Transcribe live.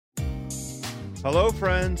Hello,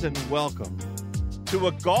 friends, and welcome to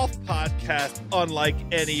a golf podcast unlike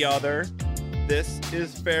any other. This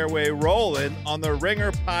is Fairway Rollin' on the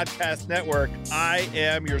Ringer Podcast Network. I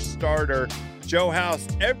am your starter, Joe House.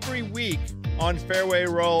 Every week on Fairway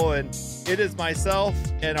Rollin', it is myself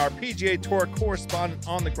and our PGA Tour correspondent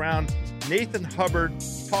on the ground, Nathan Hubbard,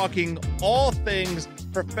 talking all things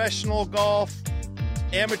professional golf,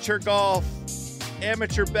 amateur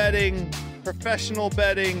betting, professional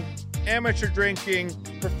betting, amateur drinking,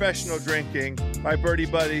 professional drinking, my birdie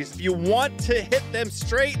buddies. If you want to hit them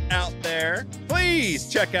straight out there,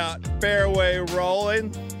 please check out Fairway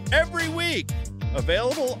Rollin' every week.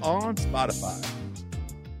 Available on Spotify.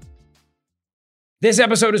 This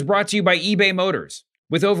episode is brought to you by eBay Motors.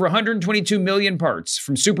 With over 122 million parts,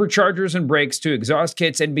 from superchargers and brakes to exhaust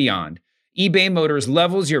kits and beyond, eBay Motors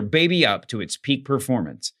levels your baby up to its peak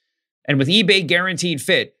performance. And with eBay Guaranteed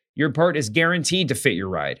Fit, your part is guaranteed to fit your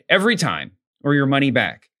ride every time, or your money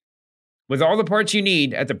back. With all the parts you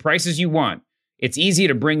need at the prices you want, it's easy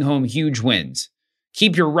to bring home huge wins.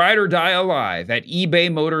 Keep your ride or die alive at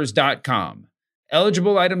ebaymotors.com.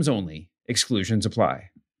 Eligible items only. Exclusions apply.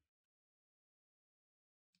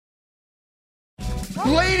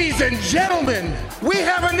 Ladies and gentlemen, we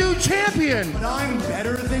have a new champion. But I'm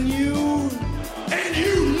better than you, and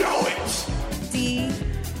you know it.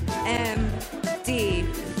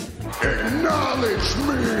 DMD. Acknowledge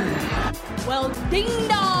me. Well, ding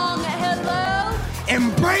dong, hello.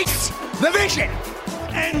 Embrace the vision.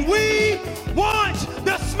 And we want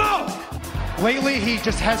the smoke. Lately, he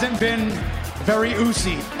just hasn't been very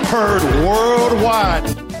oozy. Heard worldwide.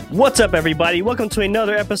 What's up, everybody? Welcome to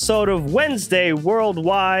another episode of Wednesday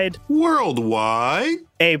Worldwide. Worldwide?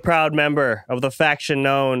 A proud member of the faction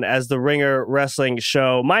known as the Ringer Wrestling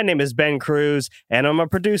Show. My name is Ben Cruz, and I'm a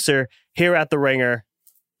producer here at the Ringer.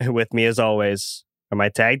 With me, as always, are my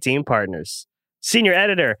tag team partners. Senior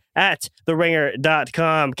editor at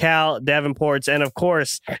TheRinger.com, Cal Davenports, and of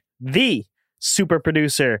course, the super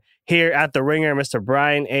producer here at The Ringer, Mr.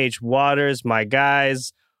 Brian H. Waters. My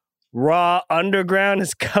guys, Raw Underground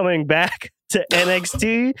is coming back to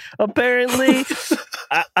NXT, apparently.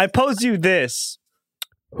 I pose you this.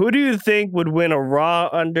 Who do you think would win a Raw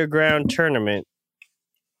Underground tournament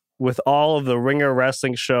with all of the Ringer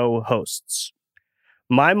Wrestling Show hosts?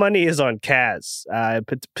 My money is on Kaz,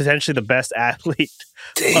 potentially the best athlete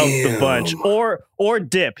of the bunch, or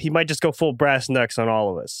Dip. He might just go full brass knucks on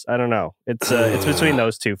all of us. I don't know. It's between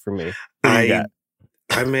those two for me. I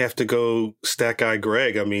may have to go Stack Guy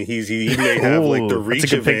Greg. I mean, he may have like the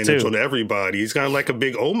reach advantage on everybody. He's got like a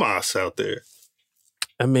big Omos out there.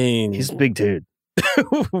 I mean, he's a big dude.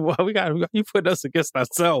 Well, you put us against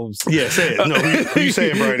ourselves. Yeah, say it. No, who you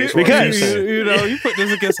saying, Brian? Because you put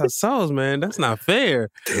us against ourselves, man. That's not fair.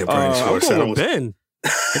 Damn, Brian I'm going with Ben. I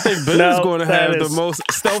think Ben is going to have the most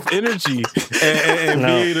stealth energy and be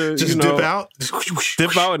able to just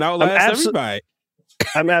dip out and outlast everybody.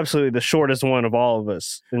 I'm absolutely the shortest one of all of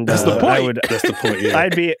us. And, that's the point. That's the point.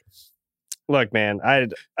 Yeah. Look, man. I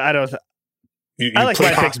don't. I like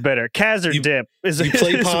my picks better. Kaz or Dip is you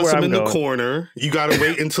play possum in the going. corner. You got to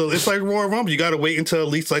wait until it's like Royal Rumble. You got to wait until at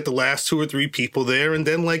least like the last 2 or 3 people there, and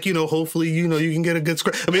then like hopefully you can get a good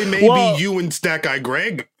scratch. I mean, maybe you and Stack Guy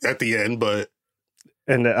Greg at the end, but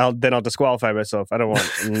I'll disqualify myself. I don't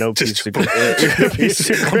want no piece of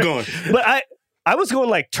I'm going, but I was going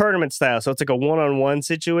like tournament style, so it's like a one-on-one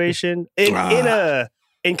situation in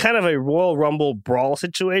kind of a Royal Rumble brawl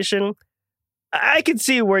situation. I could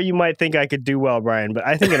see where you might think I could do well, Brian, but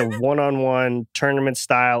I think in a one-on-one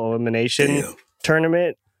tournament-style elimination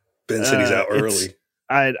tournament, Ben said he's out early.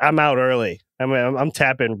 I'm out early. I'm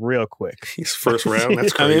tapping real quick. He's first round.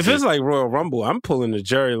 That's crazy. I mean, if it's like Royal Rumble, I'm pulling the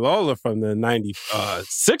Jerry Lawler from the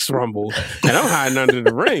 '96 Rumble, and I'm hiding under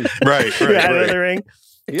the ring. Right. Under the ring.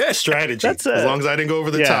 Yeah, strategy. As long as I didn't go over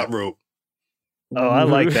the top rope. Oh, I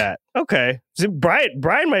like that. Okay. So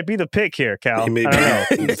Brian might be the pick here, Cal. He may be.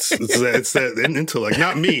 It's that intellect.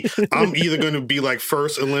 Not me. I'm either going to be like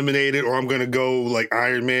first eliminated or I'm going to go like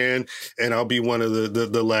Iron Man and I'll be one of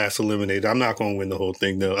the last eliminated. I'm not going to win the whole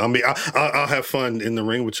thing, though. I mean, I'll have fun in the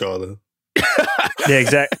ring with y'all, though. Yeah,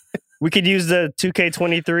 exactly. We could use the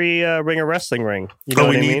 2K23 Ringer Wrestling ring. You know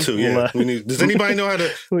we need I mean? To. Yeah, we need. Does anybody know how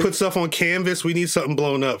to put stuff on canvas? We need something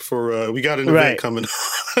blown up for. We got an event coming.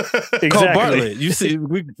 Exactly. Call Bartlett. You see,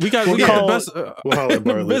 we got the best we'll holler at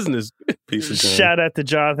Bartlett. business. Piece of Shout out to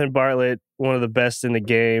Jonathan Bartlett, one of the best in the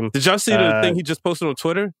game. Did y'all see the thing he just posted on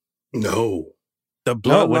Twitter? No. The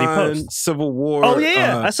Bloodline Civil War. Oh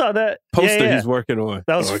yeah, I saw that poster he's working on.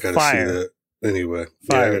 That was I gotta fire. see that. Anyway,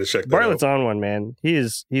 fire. I gotta check that Bartlett's out. on one, man.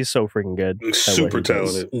 He's so freaking good. Super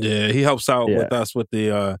talented. Yeah, he helps out with us with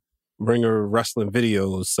the Ringer wrestling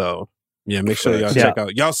videos. So yeah, make sure y'all check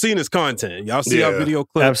out. Y'all seen his content. Y'all see our video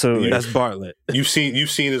clips. Absolutely. That's Bartlett. You've seen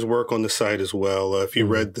his work on the site as well. If you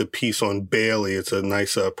read the piece on Bailey, it's a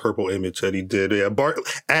nice purple image that he did. Yeah,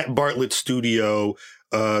 at Bartlett Studio.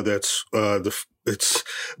 It's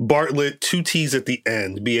Bartlett, 2 T's at the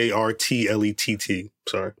end. Bartlett.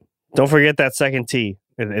 Sorry. Don't forget that second T.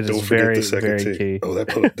 It is very, very T. key. Oh,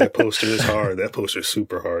 that poster is hard. That poster is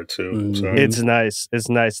super hard too. It's nice. It's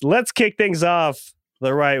nice. Let's kick things off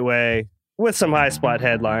the right way with some high spot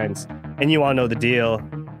headlines. And you all know the deal.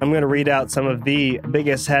 I'm going to read out some of the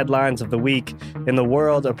biggest headlines of the week in the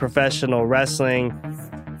world of professional wrestling.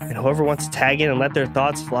 And whoever wants to tag in and let their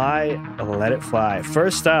thoughts fly, let it fly.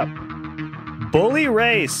 First up, Bully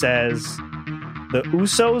Ray says the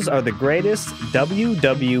Usos are the greatest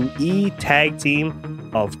WWE tag team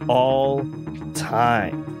of all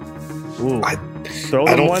time. Ooh, throw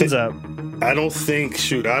the ones up. I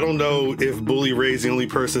don't know if Bully Ray's the only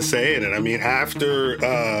person saying it. I mean, after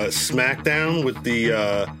SmackDown with the...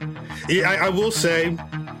 I will say,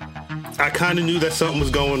 I kind of knew that something was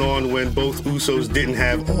going on when both Usos didn't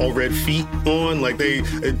have all red feet on. Like Jay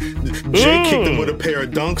kicked them with a pair of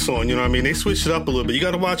dunks on, you know what I mean? They switched it up a little bit. You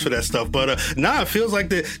got to watch for that stuff. But it feels like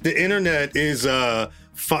the internet is...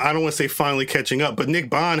 I don't want to say finally catching up, but Nick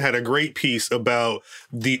Bond had a great piece about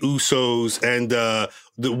the Usos and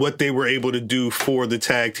what they were able to do for the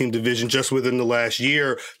tag team division just within the last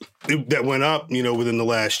year. That went up, within the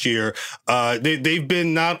last year. They've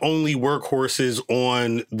been not only workhorses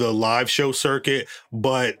on the live show circuit,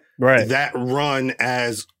 but that run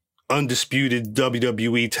as undisputed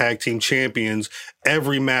WWE tag team champions.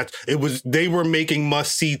 Every match, they were making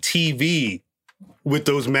must-see TV with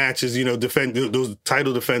those matches, defend those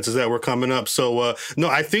title defenses that were coming up. So, no,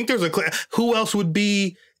 I think there's who else would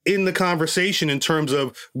be in the conversation in terms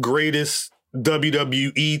of greatest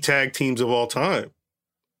WWE tag teams of all time?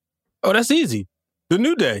 Oh, that's easy. The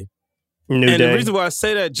New Day. The reason why I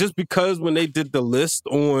say that, just because when they did the list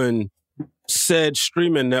on said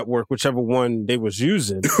streaming network, whichever one they was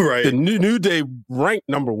using, right, the New Day ranked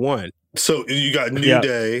number 1. So you got New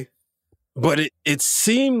Day. But it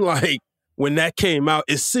seemed like when that came out,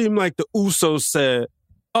 it seemed like the Usos said,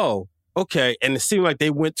 oh, okay. And it seemed like they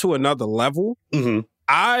went to another level. Mm-hmm.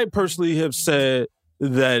 I personally have said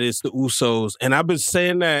that it's the Usos. And I've been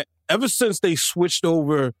saying that ever since they switched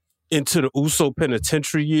over into the Uso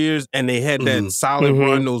Penitentiary years and they had that solid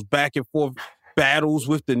run, those back and forth battles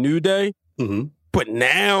with the New Day. Mm-hmm. But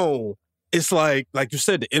now it's like you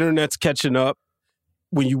said, the internet's catching up.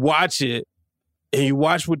 When you watch it and you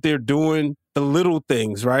watch what they're doing, the little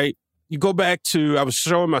things, right? You go back to, I was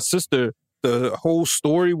showing my sister the whole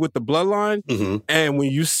story with the bloodline. Mm-hmm. And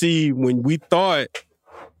when we thought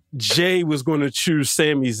Jay was going to choose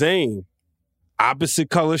Sami Zayn, opposite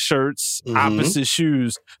color shirts, opposite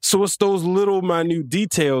shoes. So it's those little minute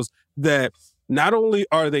details that not only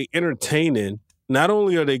are they entertaining, not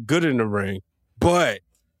only are they good in the ring, but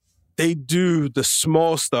they do the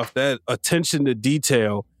small stuff, that attention to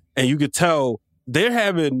detail. And you could tell they're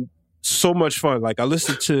having so much fun. Like I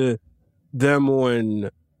listened to them on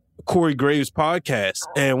Corey Graves' podcast,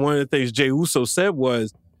 and one of the things Jey Uso said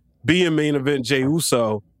was, being main event Jey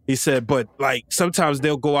Uso, he said, but like sometimes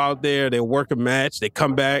they'll go out there, they'll work a match, they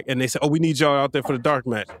come back and they say, oh, we need y'all out there for the dark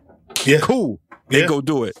match. Yeah. Cool. They go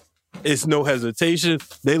do it. It's no hesitation.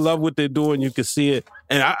 They love what they're doing. You can see it.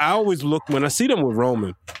 And I always look, when I see them with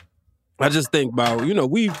Roman, I just think about,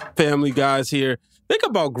 we family guys here, think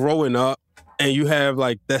about growing up and you have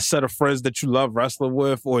like that set of friends that you love wrestling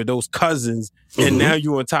with, or those cousins, and now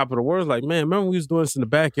you're on top of the world. Like, man, remember we was doing this in the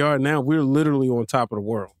backyard? Now we're literally on top of the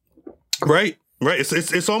world. Right.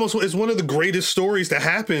 It's almost, it's one of the greatest stories to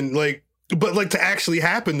happen. But to actually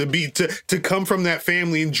happen, to come from that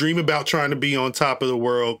family and dream about trying to be on top of the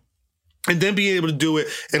world and then be able to do it.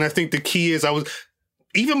 And I think the key is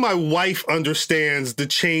even my wife understands the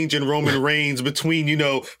change in Roman Reigns between,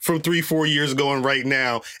 from 3-4 years ago and right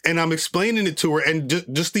now. And I'm explaining it to her, and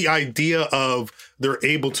just the idea of they're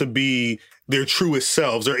able to be their truest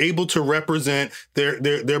selves. They're able to represent their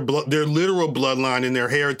literal bloodline and their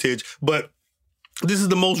heritage. But this is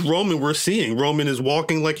the most Roman we're seeing. Roman is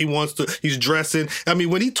walking like he wants to. He's dressing. I mean,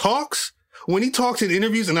 when he talks in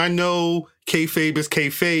interviews, and I know kayfabe is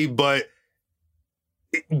kayfabe, but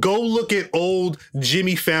go look at old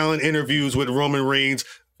Jimmy Fallon interviews with Roman Reigns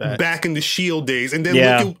back in the Shield days, and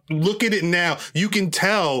then look at it now. You can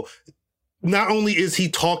tell not only is he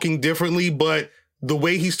talking differently, but the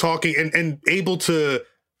way he's talking and able to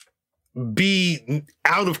be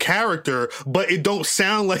out of character, but it don't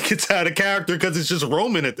sound like it's out of character because it's just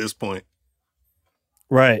Roman at this point.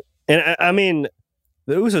 Right. And I mean,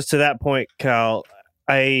 The Usos, to that point, Cal,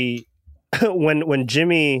 when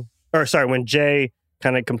Jay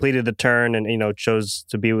kind of completed the turn and chose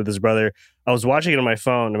to be with his brother, I was watching it on my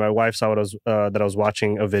phone, and my wife saw that I was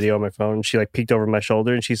watching a video on my phone. And she like peeked over my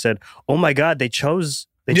shoulder and she said, "Oh my God, they chose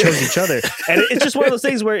each other." And it's just one of those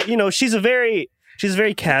things where she's a very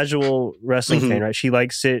casual wrestling fan, right? She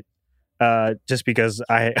likes it just because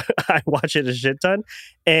I watch it a shit ton,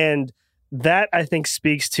 and that I think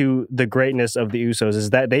speaks to the greatness of the Usos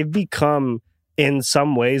is that they've become in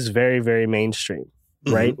some ways very, very mainstream,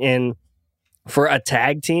 right? And for a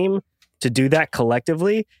tag team to do that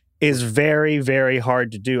collectively is very, very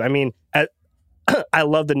hard to do. I mean, I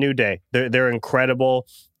love the New Day. They're incredible.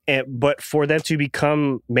 But for them to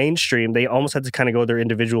become mainstream, they almost had to kind of go their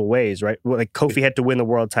individual ways, right? Like Kofi had to win the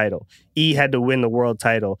world title. E had to win the world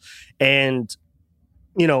title. And,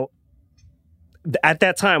 at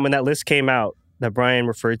that time when that list came out that Brian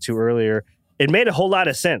referred to earlier, it made a whole lot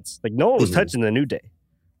of sense. Like no one was touching the New Day,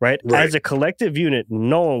 right? As a collective unit,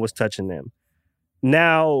 no one was touching them.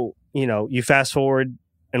 Now, you fast forward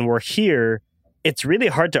and we're here. It's really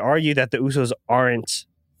hard to argue that the Usos aren't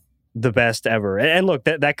the best ever. And look,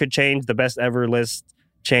 that could change. The best ever list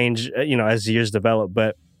change, as years develop.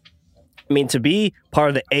 But I mean, to be part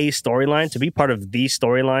of the A storyline, to be part of the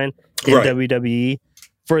storyline in WWE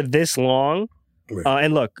for this long.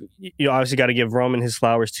 And look, obviously got to give Roman his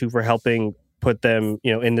flowers too for helping put them,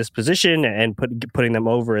 in this position and putting them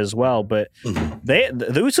over as well. But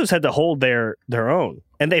the Usos had to hold their own,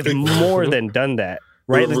 and they've more than done that,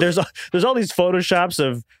 right? Like there's all these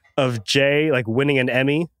photoshops of Jay like winning an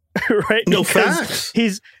Emmy, right? No because facts.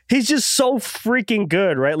 He's just so freaking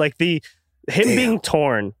good, right? Like him being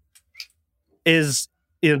torn is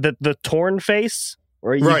the torn face.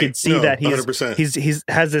 Or you can see that he's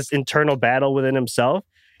has this internal battle within himself.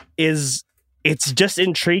 It's just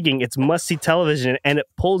intriguing. It's must-see television, and it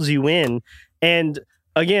pulls you in. And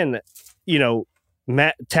again,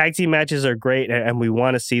 tag team matches are great, and we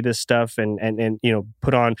want to see this stuff and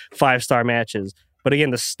put on 5-star matches. But again,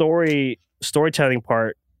 the storytelling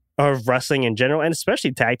part of wrestling in general, and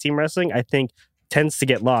especially tag team wrestling, I think tends to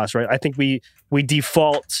get lost. Right? I think we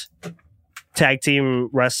default tag team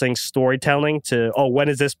wrestling storytelling to when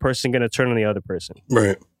is this person going to turn on the other person,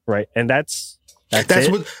 right? And that's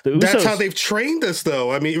how they've trained us,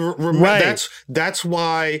 though. I mean, that's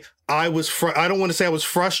why I was I don't want to say I was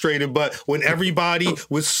frustrated, but when everybody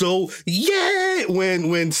was so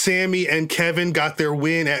when Sammy and Kevin got their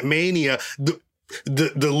win at Mania,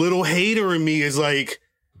 the little hater in me is like,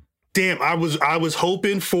 damn, I was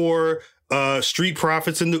hoping for Street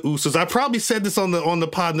Profits and the Usos. I probably said this on the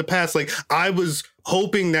pod in the past. Like, I was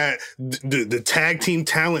hoping that the tag team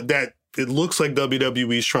talent that it looks like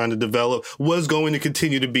WWE is trying to develop was going to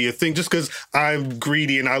continue to be a thing, just because I'm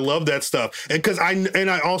greedy and I love that stuff. And because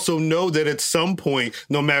I also know that at some point,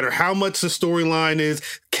 no matter how much the storyline is,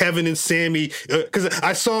 Kevin and Sammy, because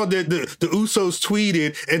I saw that the Usos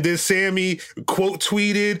tweeted, and then Sammy quote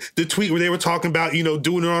tweeted the tweet where they were talking about,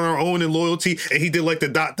 doing it on our own and loyalty. And he did like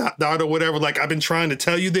the ... or whatever. Like, I've been trying to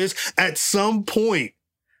tell you this. At some point,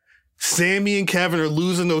 Sammy and Kevin are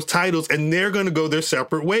losing those titles, and they're going to go their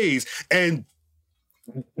separate ways. And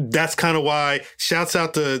that's kind of why shouts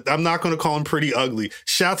out to, I'm not going to call him Pretty Ugly.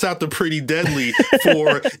 Shouts out to Pretty Deadly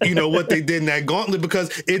for, what they did in that gauntlet,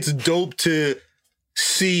 because it's dope to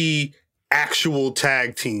see actual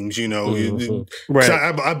tag teams, Right.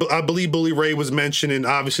 I believe Bully Ray was mentioned, and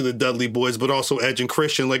obviously the Dudley Boys, but also Edge and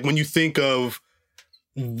Christian. Like, when you think of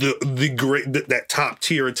the great that top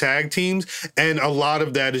tier of tag teams, and a lot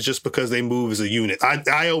of that is just because they move as a unit.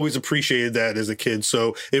 I always appreciated that as a kid.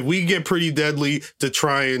 So if we get Pretty Deadly to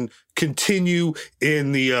try and continue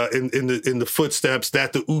in the footsteps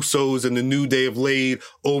that the Usos and the New Day have laid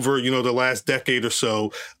over the last decade or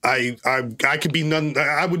so, I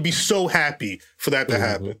would be so happy for that to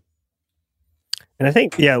happen. And I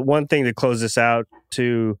think one thing to close this out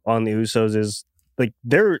too on the Usos is, like,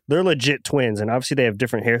 they're legit twins, and obviously they have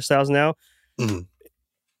different hairstyles now.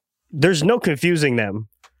 There's no confusing them,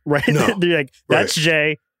 right? No. They're like, that's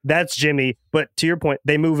Jay, that's Jimmy, but to your point,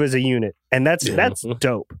 they move as a unit, and that's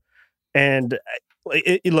dope. And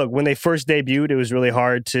look, when they first debuted, it was really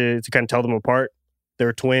hard to kind of tell them apart. They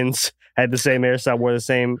were twins, had the same hairstyle, wore the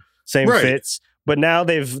same fits, but now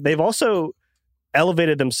they've also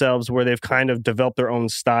elevated themselves where they've kind of developed their own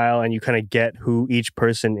style, and you kind of get who each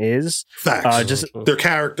person is. Facts. Just their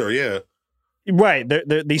character, yeah. Right.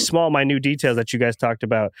 These small, minute details that you guys talked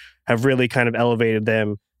about have really kind of elevated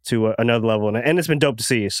them to another level, and it's been dope to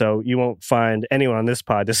see. So you won't find anyone on this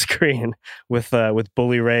pod disagreeing with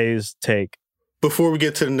Bully Ray's take. before we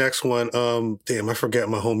get to the next one, damn, I forgot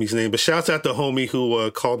my homie's name, but shouts out the homie who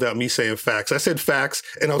called out me saying facts. I said facts,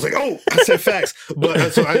 and I was like, oh, I said facts.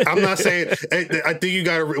 But so I'm not saying, I think you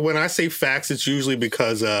got to, when I say facts, it's usually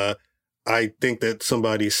because I think that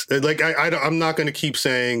somebody's, like, I'm not going to keep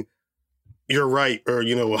saying you're right or,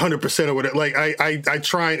 100% or whatever. Like, I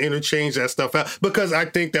try and interchange that stuff out because I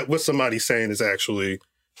think that what somebody's saying is actually,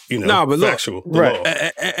 but factual. Look,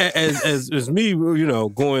 right. As me,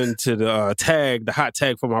 going to the hot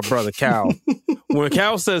tag for my brother Cal. When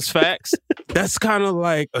Cal says facts, that's kind of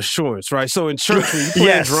like assurance, right? So in church, when you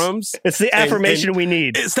play drums, it's the affirmation we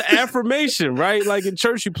need. It's the affirmation, right? Like in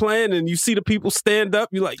church, you playing and you see the people stand up.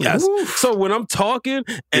 You're like, yes. Ooh. So when I'm talking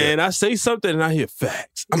and I say something and I hear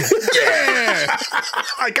facts, I'm like, yeah,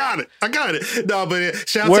 I got it. No, but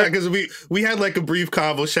shouts out because we had like a brief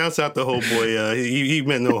convo. Shouts out the whole boy. He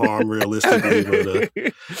meant no harm, realistically, but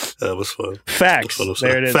that was fun. Facts.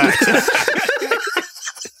 There it is. Facts.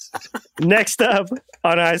 Next up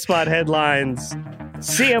on iSpot headlines,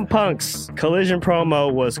 CM Punk's Collision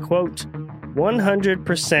promo was, quote,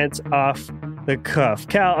 100% off the cuff.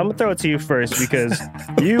 Cal, I'm going to throw it to you first because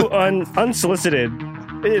you unsolicited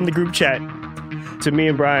in the group chat to me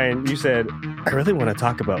and Brian, you said, I really want to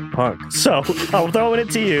talk about Punk. So I'm throwing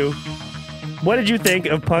it to you. What did you think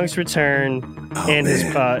of Punk's return and his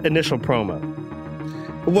initial promo?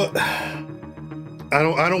 Well,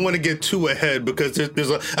 I don't want to get too ahead because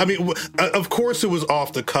of course it was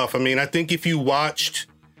off the cuff. I mean, I think if you watched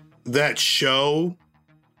that show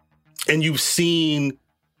and you've seen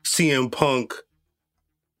CM Punk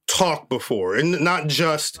talk before, and not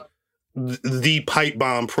just the pipe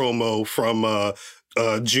bomb promo from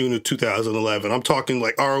June of 2011. I'm talking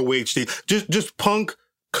like ROH, just Punk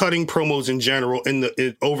cutting promos in general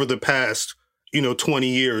over the past 20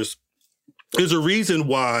 years. There's a reason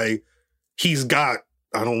why he's got,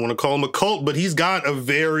 I don't want to call him a cult, but he's got a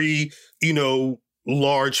very,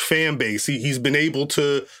 large fan base. He's been able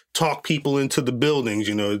to talk people into the buildings.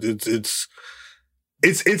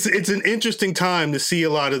 It's an interesting time to see a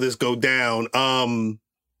lot of this go down.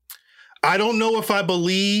 I don't know if I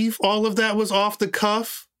believe all of that was off the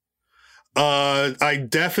cuff. I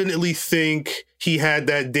definitely think he had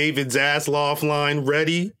that David Zasloff line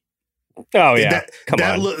ready. Oh yeah,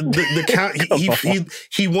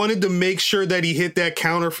 he wanted to make sure that he hit that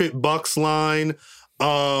counterfeit Bucks line.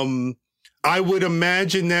 I would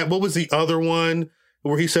imagine that. What was the other one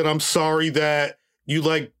where he said, "I'm sorry that you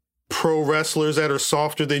like pro wrestlers that are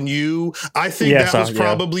softer than you"? I think that was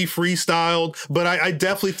probably freestyled, but I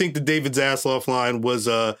definitely think the David Zasloff line was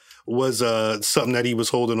something that he was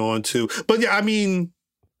holding on to. But yeah, I mean.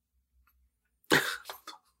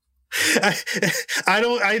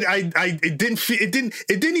 It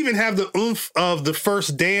didn't even have the oomph of the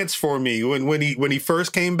first dance for me when he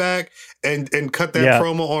first came back and cut that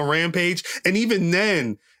promo on Rampage. And even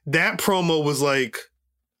then, that promo was like,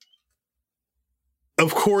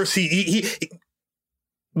 of course he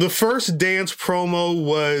the first dance promo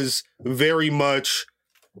was very much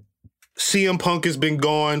CM Punk has been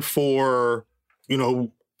gone for,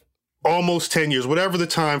 almost 10 years, whatever the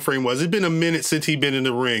time frame was. It'd been a minute since he'd been in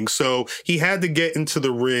the ring. So he had to get into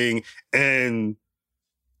the ring and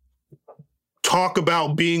talk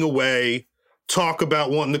about being away, talk about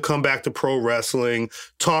wanting to come back to pro wrestling,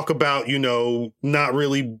 talk about, not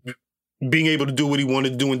really being able to do what he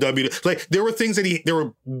wanted to do in WWE. Like there were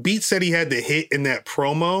beats that he had to hit in that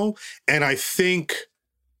promo. And I think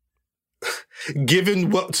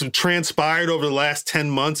given what's transpired over the last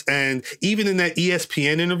 10 months, and even in that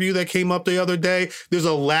ESPN interview that came up the other day, there's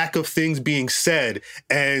a lack of things being said.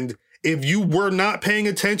 And if you were not paying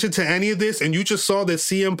attention to any of this and you just saw that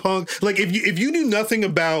CM Punk, like if you knew nothing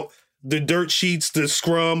about the dirt sheets, the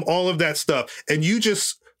scrum, all of that stuff, and you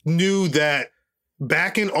just knew that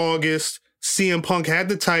back in August, CM Punk had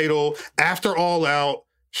the title, after All Out,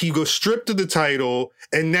 he goes stripped of the title,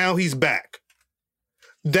 and now he's back.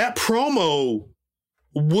 That promo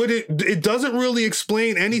it doesn't really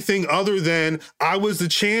explain anything other than I was the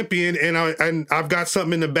champion and I've got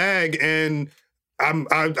something in the bag and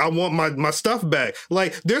I want my stuff back.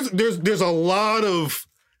 Like there's a lot of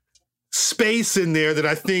space in there that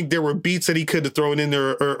I think there were beats that he could have thrown in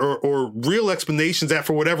there or real explanations that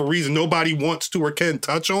for whatever reason nobody wants to or can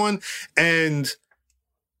touch on. And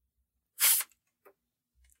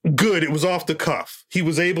good, it was off the cuff. He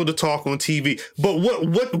was able to talk on TV. But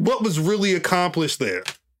what was really accomplished there?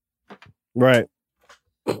 Right.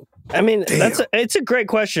 I mean, it's a great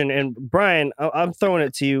question. And Brian, I'm throwing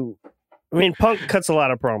it to you. I mean, Punk cuts a lot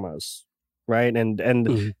of promos, right?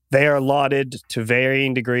 And they are lauded to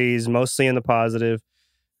varying degrees, mostly in the positive.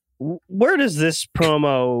 Where does this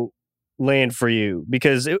promo land for you?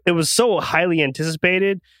 Because it was so highly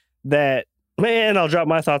anticipated that, man, I'll drop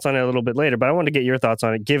my thoughts on it a little bit later, but I want to get your thoughts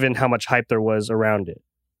on it, given how much hype there was around it.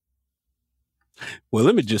 Well,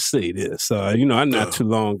 let me just say this. I not too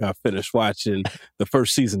long got finished watching the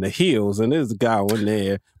first season of Heels, and there's a guy on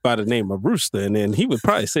there by the name of Rooster, and then he would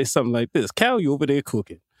probably say something like this: "Cal, you over there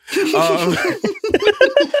cooking?"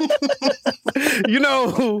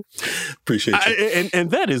 Appreciate you. And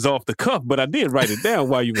that is off the cuff, but I did write it down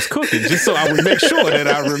while you was cooking, just so I would make sure that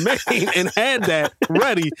I remain and had that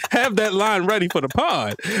ready, have that line ready for the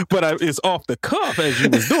pod. But it's off the cuff as you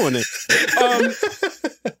was doing it.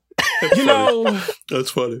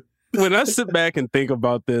 That's funny. When I sit back and think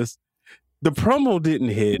about this, the promo didn't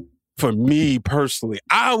hit for me personally.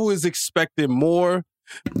 I was expecting more,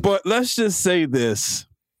 but let's just say this.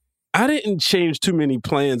 I didn't change too many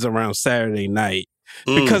plans around Saturday night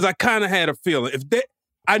because I kind of had a feeling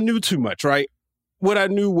I knew too much, right? What I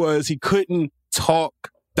knew was he couldn't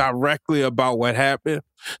talk directly about what happened.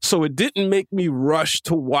 So it didn't make me rush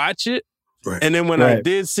to watch it. Right. And then when I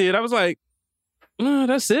did see it, I was like, no,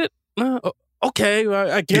 that's it. Okay,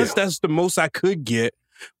 I guess that's the most I could get.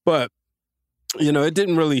 But, it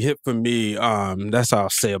didn't really hit for me. That's all I'll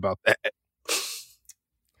say about that.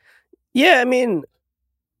 Yeah, I mean,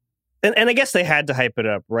 and I guess they had to hype it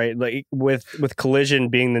up, right? Like with Collision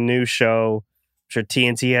being the new show, I'm sure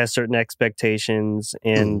TNT has certain expectations.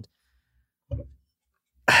 And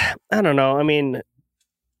I don't know. I mean,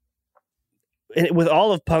 with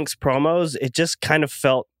all of Punk's promos, it just kind of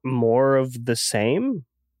felt more of the same.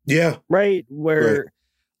 Yeah. Right? Where,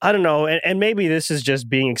 I don't know, and maybe this is just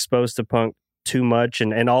being exposed to Punk too much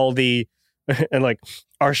and all the, and like,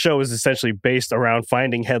 our show is essentially based around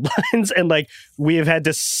finding headlines, and like, we have had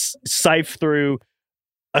to sift through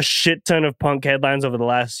a shit ton of Punk headlines over the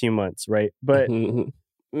last few months, right? But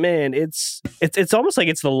man, it's almost like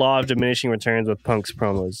it's the law of diminishing returns with Punk's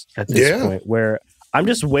promos at this point, where I'm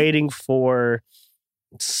just waiting for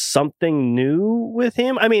something new with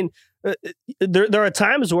him. I mean, there are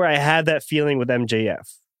times where I had that feeling with MJF,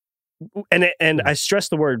 and I stress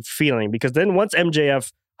the word feeling, because then once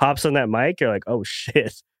MJF hops on that mic, you're like, oh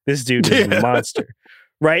shit, this dude is a monster,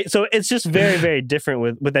 right? So it's just very, very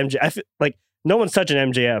different with MJF. I feel like no one's touching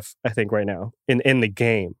MJF, I think, right now in the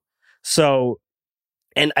game. So,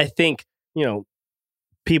 and I think,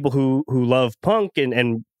 people who love Punk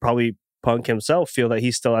and probably Punk himself feel that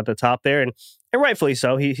he's still at the top there, and rightfully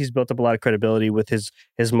so. He's built up a lot of credibility with his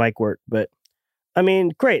mic work. But I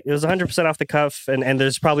mean, great. It was 100% off the cuff, and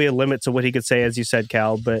there's probably a limit to what he could say, as you said,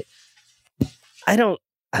 Cal. But I don't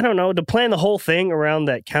know, to plan the whole thing around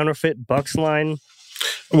that counterfeit Bucks line.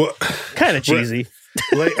 Well, kind of cheesy.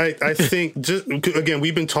 Like I think, just again,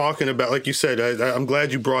 we've been talking about, like you said, I'm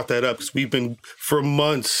glad you brought that up, because we've been, for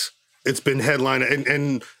months, it's been headline,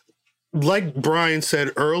 and like Brian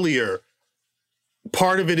said earlier,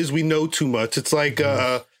 part of it is we know too much. It's like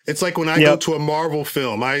when I go to a Marvel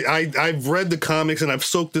film. I've read the comics and I've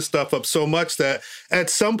soaked this stuff up so much that at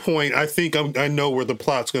some point I think I know where the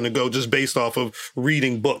plot's going to go just based off of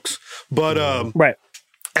reading books. But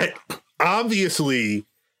obviously,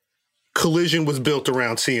 Collision was built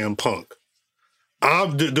around CM Punk.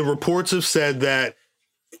 The reports have said that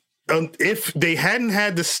if they hadn't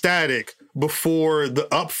had the static before the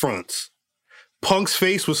upfronts, Punk's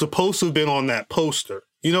face was supposed to have been on that poster.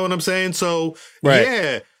 You know what I'm saying? So,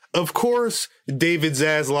 yeah, of course, David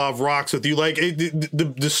Zaslav rocks with you. Like,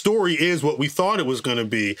 the story is what we thought it was going to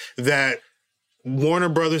be, that Warner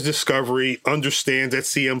Brothers Discovery understands that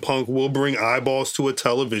CM Punk will bring eyeballs to a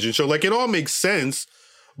television show. Like, it all makes sense,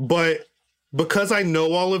 but because I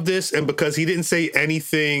know all of this, and because he didn't say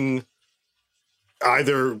anything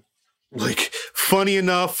either, like, funny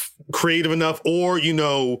enough, creative enough, or,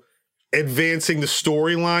 advancing the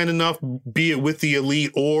storyline enough, be it with the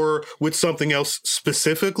Elite or with something else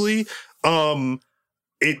specifically,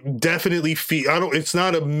 it definitely it's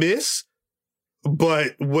not a miss,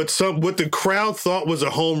 but what the crowd thought was a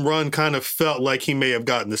home run kind of felt like he may have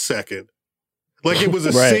gotten the second. Like, it was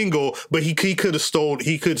a single, but he could have stolen,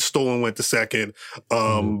 went the second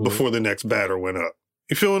before the next batter went up.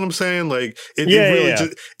 You feel what I'm saying? Like, it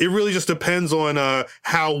really just depends on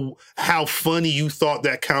how funny you thought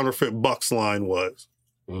that counterfeit Bucks line was.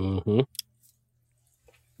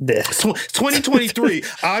 2023.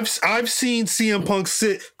 I've seen CM Punk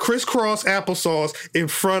sit crisscross applesauce in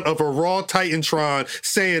front of a Raw Titantron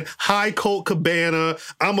saying, "Hi, Colt Cabana.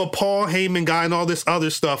 I'm a Paul Heyman guy," and all this other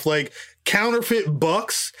stuff. Like, counterfeit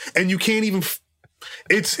Bucks, and you can't even.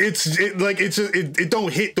 It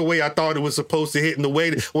don't hit the way I thought it was supposed to hit, in the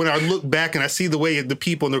way that when I look back and I see the way the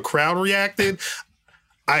people in the crowd reacted,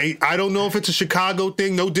 I don't know if it's a Chicago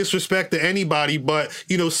thing. No disrespect to anybody, but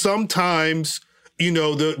sometimes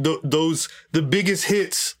the biggest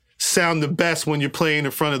hits sound the best when you're playing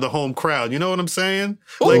in front of the home crowd. You know what I'm saying?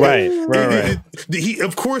 Right.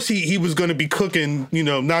 Of course he was going to be cooking,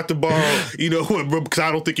 not to borrow, because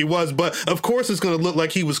I don't think he was, but of course it's going to look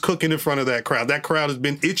like he was cooking in front of that crowd. That crowd has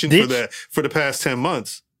been itching for that for the past 10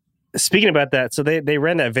 months. Speaking about that, so they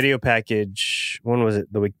ran that video package. When was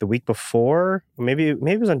it? The week before? Maybe it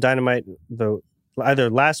was on Dynamite, either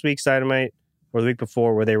last week's Dynamite or the week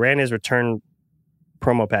before, where they ran his return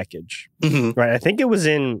promo package. Mm-hmm. Right. I think it was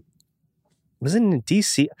in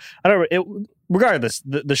DC. I don't know. Regardless,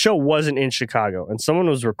 the show wasn't in Chicago, and someone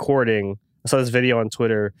was recording. I saw this video on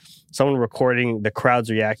Twitter. Someone recording the crowd's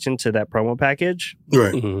reaction to that promo package.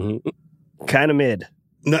 Right. Mm-hmm. Kind of mid.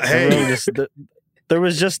 No, hey. There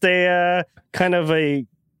was just a kind of a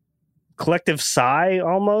collective sigh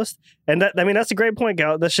almost. And that's a great point,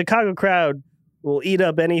 Gal. The Chicago crowd will eat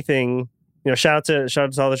up anything. Shout out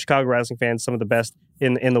to all the Chicago wrestling fans, some of the best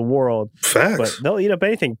in the world. Facts. But they'll eat up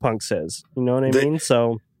anything Punk says. You know what I mean?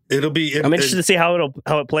 So it'll be. I'm interested to see how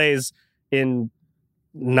it plays in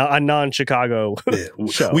a non-Chicago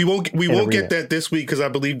show. We won't get that this week because I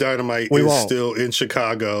believe Dynamite is still in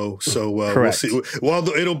Chicago. So we'll see. Well,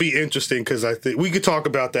 it'll be interesting because I think we could talk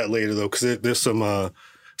about that later though because there's some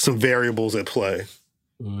variables at play.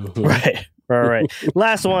 Mm-hmm. Right.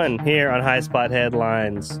 Last one here on High Spot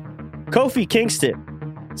Headlines. Kofi Kingston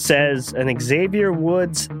says an Xavier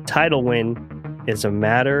Woods title win is a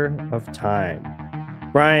matter of time.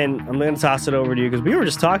 Brian, I'm going to toss it over to you because we were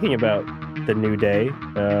just talking about the New Day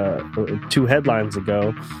 2 headlines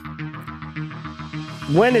ago.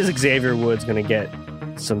 When is Xavier Woods going to get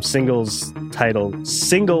some single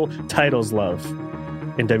titles love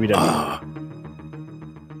in WWE?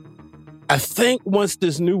 I think once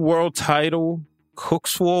this new world title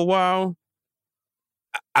cooks for a while,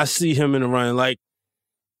 I see him in the run. Like,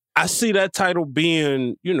 I see that title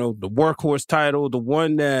being, the workhorse title, the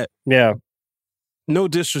one that, no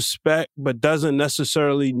disrespect, but doesn't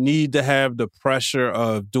necessarily need to have the pressure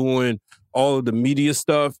of doing all of the media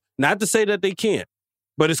stuff. Not to say that they can't,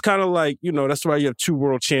 but it's kind of like, that's why you have 2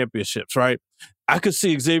 world championships, right? I could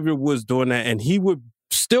see Xavier Woods doing that, and he would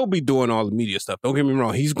still be doing all the media stuff. Don't get me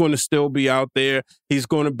wrong. He's going to still be out there. He's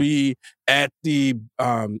going to be at the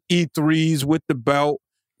E3s with the belt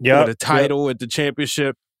or the title at the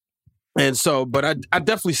championship. And so, but I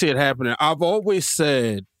definitely see it happening. I've always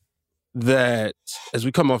said that as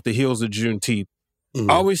we come off the heels of Juneteenth,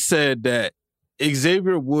 I always said that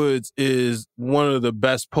Xavier Woods is one of the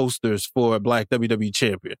best posters for a Black WWE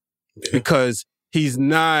champion because he's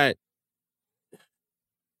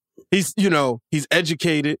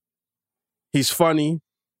educated, he's funny.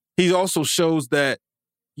 He also shows that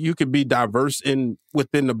you can be diverse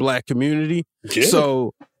within the Black community. Yeah.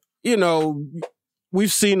 So,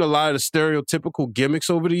 we've seen a lot of stereotypical gimmicks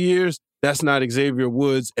over the years. That's not Xavier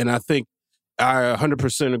Woods, and I think I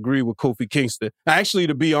 100% agree with Kofi Kingston. Actually,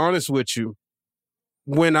 to be honest with you,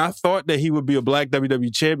 when I thought that he would be a Black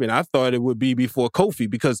WWE champion, I thought it would be before Kofi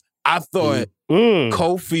because I thought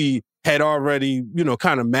Kofi had already,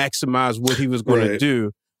 kind of maximized what he was going to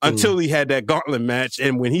do until he had that gauntlet match.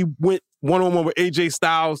 And when he went one-on-one with AJ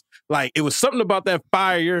Styles, like, it was something about that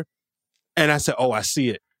fire, and I said, oh, I see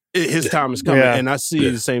it. His time is coming, and I see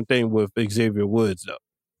the same thing with Xavier Woods, though.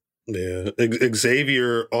 Yeah,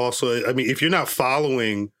 Xavier also. I mean, if you're not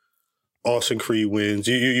following Austin Creed wins,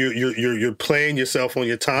 you're playing yourself on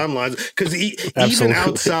your timelines because even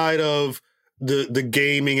outside of the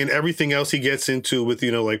gaming and everything else he gets into with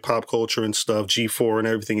like pop culture and stuff, G4 and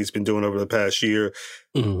everything he's been doing over the past year,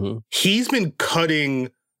 he's been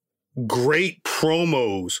cutting great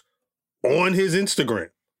promos on his Instagram.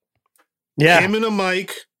 Yeah, him and a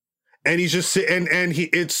mic. And he's just and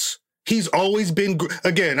he's always been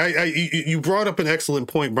again. You brought up an excellent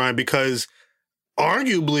point, Brian, because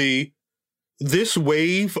arguably this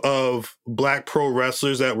wave of Black pro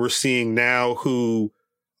wrestlers that we're seeing now who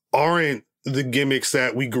aren't the gimmicks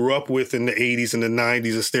that we grew up with in the 80s and the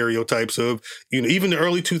 90s, the stereotypes of even the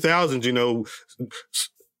early 2000s.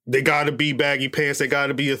 They got to be baggy pants, they got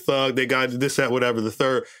to be a thug, they got this, that, whatever. The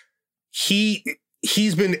third,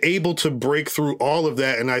 he's been able to break through all of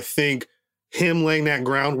that. And I think him laying that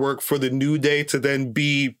groundwork for the New Day to then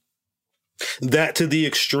be that to the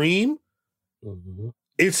extreme,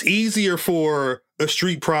 it's easier for a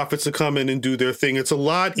Street Profits to come in and do their thing. It's a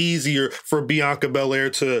lot easier for Bianca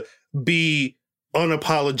Belair to be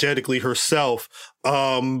unapologetically herself.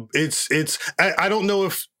 I don't know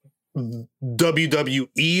if WWE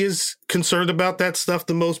is concerned about that stuff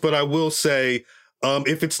the most, but I will say,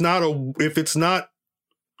 if it's not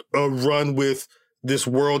a run with this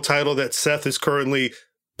world title that Seth is currently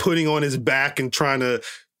putting on his back and trying to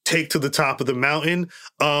take to the top of the mountain,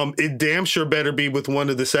 it damn sure better be with one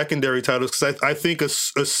of the secondary titles, because I think a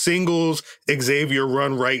singles Xavier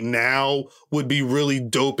run right now would be really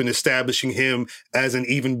dope in establishing him as an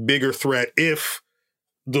even bigger threat if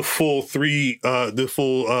the full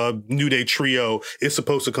New Day trio is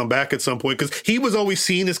supposed to come back at some point, because he was always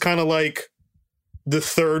seen as kind of like the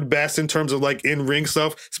third best in terms of like in-ring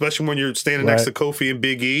stuff, especially when you're standing next to Kofi and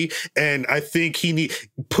Big E. And I think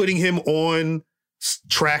putting him on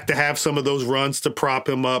track to have some of those runs to prop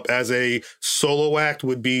him up as a solo act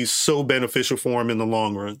would be so beneficial for him in the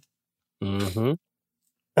long run. Mm-hmm.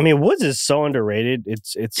 I mean, Woods is so underrated.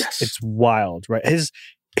 It's wild, right? His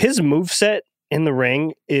moveset in the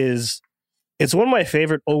ring it's one of my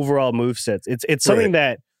favorite overall movesets. It's something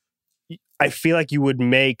that I feel like you would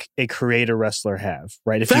make a creator wrestler have,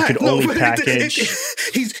 right? If you could only package.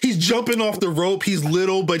 He's jumping off the rope. He's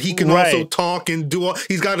little, but he can also talk and do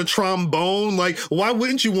he's got a trombone. Like, why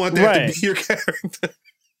wouldn't you want that to be your character?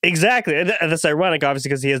 Exactly. And that's ironic, obviously,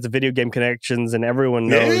 because he has the video game connections and everyone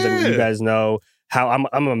knows, and you guys know how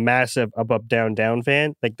I'm a massive up, down, down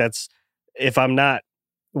fan. Like, that's, if I'm not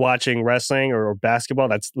watching wrestling or basketball,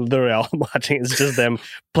 that's literally all I'm watching. It's just them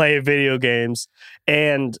play video games.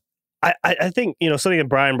 And I think, something that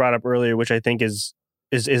Brian brought up earlier, which I think is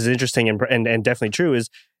interesting and definitely true, is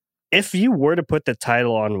if you were to put the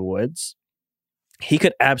title on Woods, he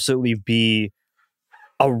could absolutely be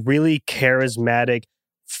a really charismatic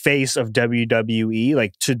face of WWE,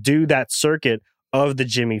 like to do that circuit of the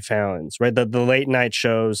Jimmy Fallons, right? The late night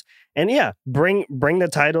shows, and bring the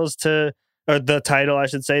titles to, or the title, I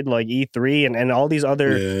should say, to like E3 and all these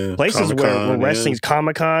other places Comic-Con, where wrestling's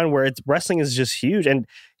Comic-Con, where wrestling is just huge. And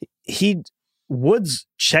Woods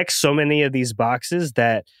checks so many of these boxes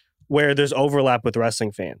that where there's overlap with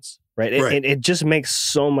wrestling fans, right? It just makes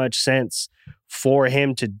so much sense for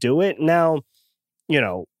him to do it. Now,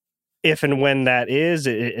 if and when that is,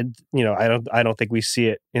 I don't think we see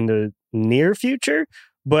it in the near future,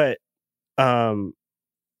 but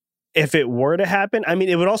if it were to happen, I mean,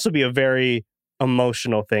 it would also be a very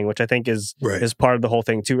emotional thing, which I think is part of the whole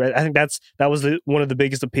thing too. Right? I think that was one of the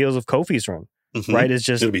biggest appeals of Kofi's run, right? Is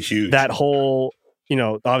just that whole,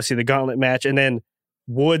 obviously the gauntlet match, and then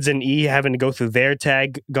Woods and E having to go through their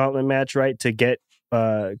tag gauntlet match, right, to get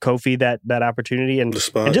Kofi that opportunity, and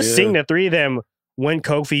just seeing the three of them when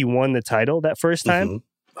Kofi won the title that first time,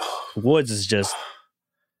 Woods is just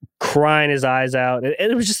crying his eyes out. And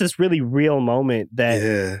it was just this really real moment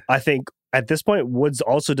that I think at this point Woods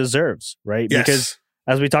also deserves, right? Yes. Because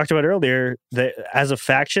as we talked about earlier, as a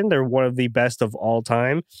faction, they're one of the best of all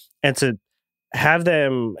time. And to have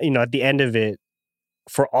them, at the end of it,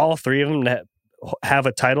 for all three of them to have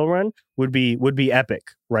a title run would be epic,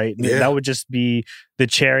 right? Yeah. That would just be the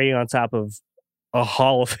cherry on top of a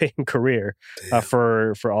Hall of Fame career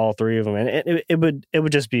for all three of them. And it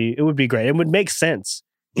would be great. It would make sense.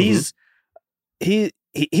 You kind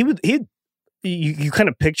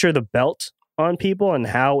of picture the belt on people and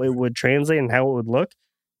how it would translate and how it would look.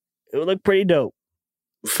 It would look pretty dope.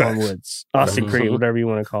 On Woods, Austin Creed, whatever you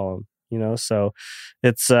want to call him, so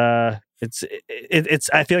it's I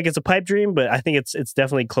feel like it's a pipe dream, but I think it's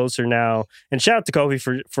definitely closer now. And shout out to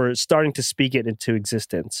Kofi for starting to speak it into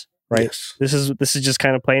existence. Right. Yes. This is just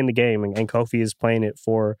kind of playing the game, and Kofi is playing it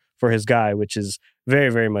for his guy, which is very,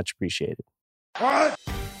 very much appreciated. What?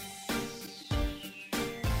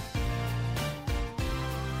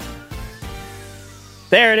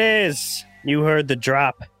 There it is. You heard the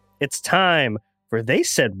drop. It's time for They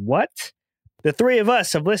Said What? The three of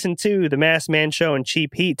us have listened to The Masked Man Show and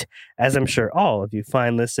Cheap Heat, as I'm sure all of you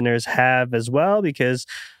fine listeners have as well, because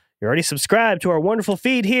you're already subscribed to our wonderful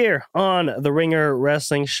feed here on The Ringer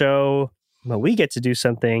Wrestling Show. But we get to do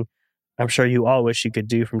something I'm sure you all wish you could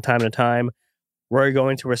do from time to time. We're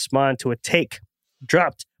going to respond to a take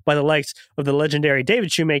dropped by the likes of the legendary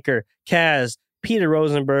David Shoemaker, Kaz, Peter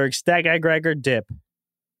Rosenberg, Stat Guy Gregor, Dip.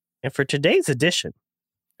 And for today's edition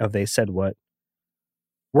of They Said What,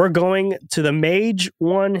 we're going to the Mage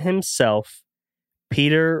One himself,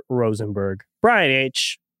 Peter Rosenberg. Brian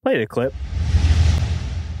H., play the clip.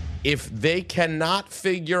 If they cannot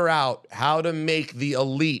figure out how to make the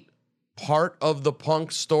Elite part of the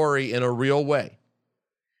Punk story in a real way,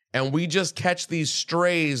 and we just catch these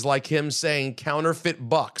strays like him saying counterfeit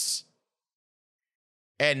bucks,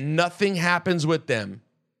 and nothing happens with them,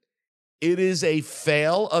 it is a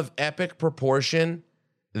fail of epic proportion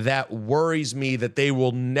that worries me that they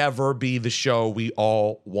will never be the show we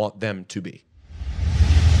all want them to be.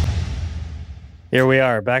 Here we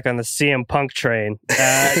are, back on the CM Punk train.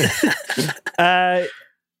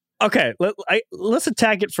 Okay, let's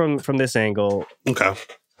attack it from this angle. Okay.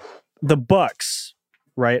 The Bucks,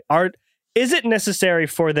 right? Is it necessary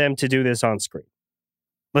for them to do this on screen?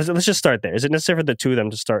 Let's just start there. Is it necessary for the two of them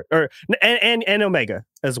to start, and Omega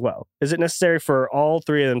as well? Is it necessary for all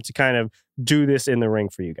three of them to kind of do this in the ring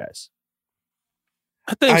for you guys?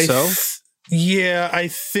 I think so. Yeah, I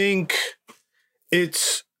think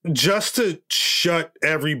it's just to shut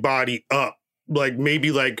everybody up. Like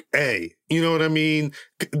maybe like you know what I mean?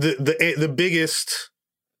 The biggest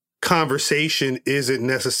conversation isn't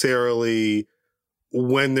necessarily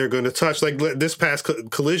when they're going to touch. Like this past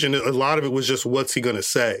collision, a lot of it was just what's he going to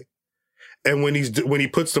say. And when he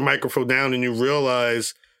puts the microphone down and you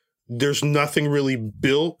realize there's nothing really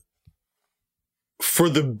built for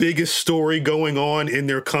the biggest story going on in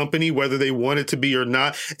their company, whether they want it to be or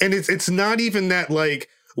not. And it's not even that like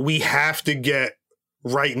we have to get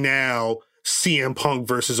right now CM Punk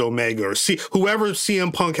versus Omega or whoever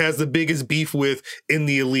CM Punk has the biggest beef with in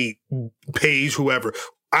the Elite, Paige, whoever.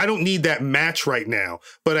 I don't need that match right now,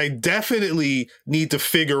 but I definitely need to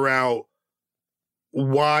figure out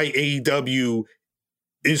why AEW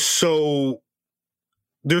is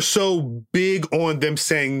they're so big on them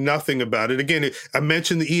saying nothing about it. Again, I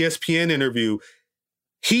mentioned the ESPN interview.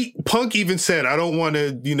 Punk even said, I don't want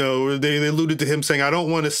to, they alluded to him saying, I don't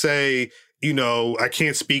want to say, I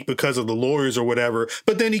can't speak because of the lawyers or whatever,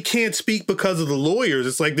 but then he can't speak because of the lawyers.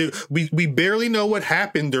 It's like we barely know what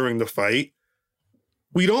happened during the fight.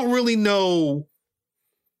 We don't really know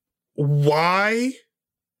why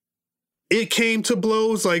it came to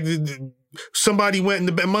blows. Like somebody went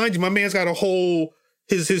in the, mind you, my man's got a whole,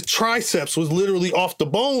 his triceps was literally off the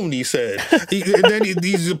bone, he said. And then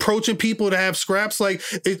he's approaching people to have scraps. Like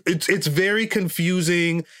it's very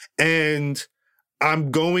confusing. And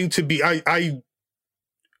I'm going to be, I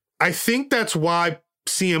think that's why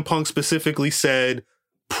CM Punk specifically said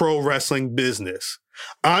pro wrestling business.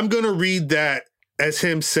 I'm going to read that as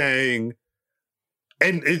him saying,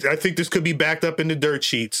 and I think this could be backed up in the dirt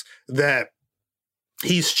sheets, that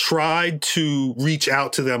he's tried to reach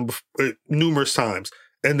out to them numerous times.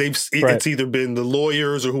 And it's either been the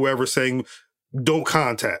lawyers or whoever saying, don't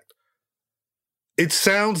contact. It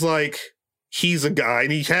sounds like he's a guy,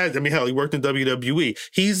 and he worked in WWE.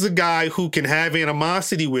 He's the guy who can have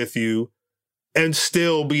animosity with you and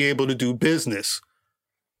still be able to do business.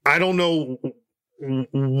 I don't know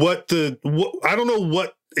what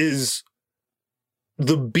is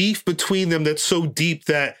the beef between them that's so deep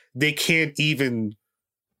that they can't even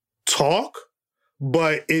talk.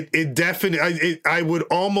 But it definitely, I would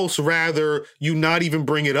almost rather you not even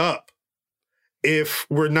bring it up if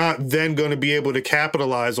we're not then going to be able to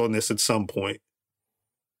capitalize on this at some point.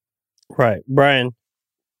 Right. Brian,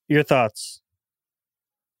 your thoughts?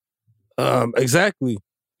 Exactly.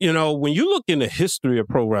 When you look in the history of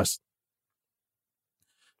pro wrestling,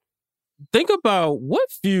 think about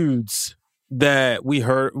what feuds that we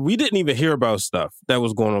didn't even hear about stuff that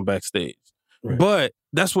was going on backstage. Right. But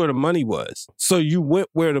that's where the money was. So you went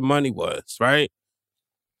where the money was, right?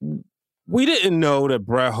 We didn't know that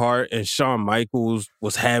Bret Hart and Shawn Michaels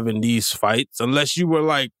was having these fights unless you were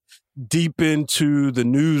like deep into the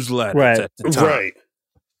newsletters at the time. Right.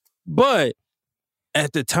 But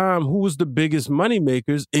at the time, who was the biggest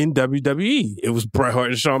moneymakers in WWE? It was Bret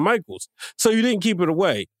Hart and Shawn Michaels. So you didn't keep it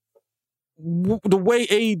away. The way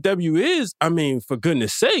AEW is, I mean, for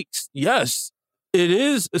goodness sakes, yes, it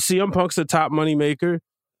is. CM Punk's the top moneymaker,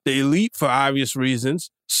 the Elite for obvious reasons.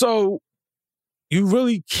 So you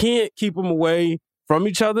really can't keep them away from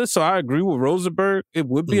each other. So I agree with Rosenberg. It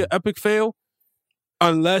would be an epic fail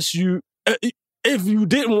unless if you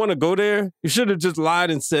didn't want to go there, you should have just lied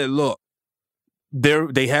and said, look,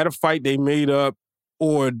 they had a fight they made up,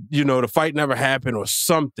 or, the fight never happened or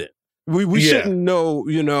something. We shouldn't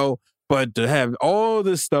know, but to have all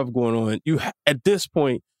this stuff going on, at this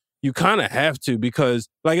point, you kind of have to, because,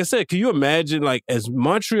 like I said, can you imagine, like, as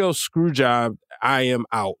Montreal Screwjob, I am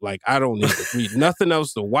out. Like, I don't need to read nothing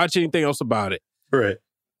else to watch anything else about it. Right.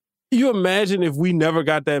 You imagine if we never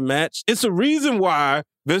got that match? It's a reason why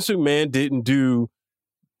Vince McMahon didn't do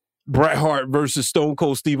Bret Hart versus Stone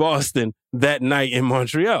Cold Steve Austin that night in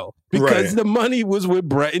Montreal, because the money was with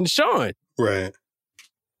Bret and Shawn. Right.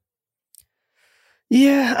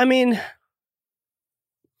 Yeah, I mean,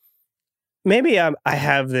 maybe I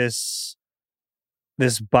have this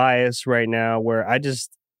bias right now where I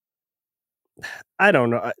don't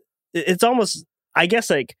know. It's almost, I guess,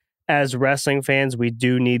 like, as wrestling fans, we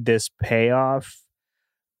do need this payoff.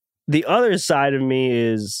 The other side of me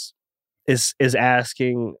is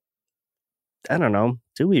asking, I don't know,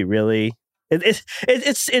 do we really?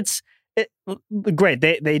 It's great.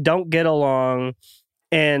 They don't get along.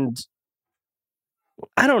 And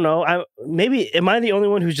I don't know. Am I the only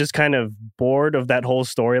one who's just kind of bored of that whole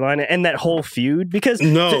storyline and that whole feud? Because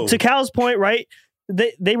to Cal's point, right?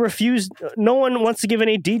 They refuse. No one wants to give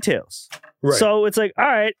any details. Right. So it's like, all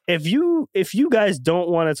right, if you guys don't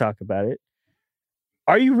want to talk about it,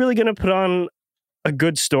 are you really going to put on a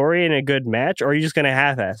good story and a good match, or are you just going to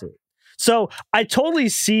half-ass it? So I totally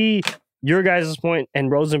see your guys' point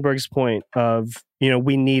and Rosenberg's point of,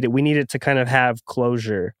 we need it to kind of have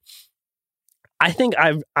closure. I think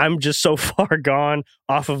I'm just so far gone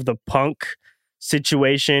off of the Punk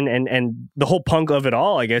situation and the whole Punk of it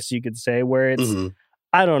all, I guess you could say, where it's,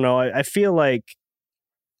 I don't know. I feel like,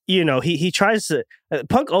 he tries to,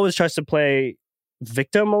 Punk always tries to play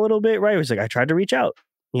victim a little bit, right? He's like, I tried to reach out.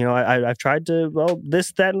 I've tried to,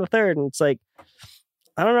 this, that, and the third. And it's like,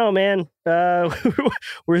 I don't know, man.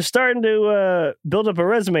 We're starting to build up a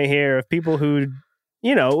resume here of people who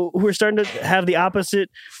are starting to have the opposite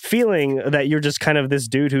feeling that you're just kind of this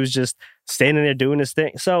dude who's just standing there doing his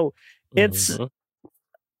thing. So it's,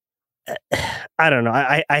 I don't know.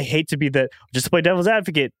 I hate to be just to play devil's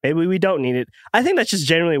advocate. Maybe we don't need it. I think that's just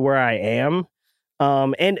generally where I am.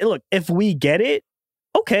 And look, if we get it,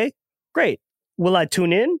 okay, great. Will I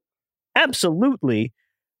tune in? Absolutely.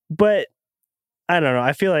 But I don't know.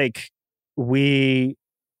 I feel like we,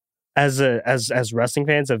 as wrestling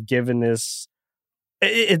fans, have given this.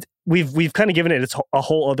 We've kind of given it a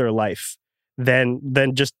whole other life than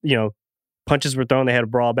just punches were thrown. They had a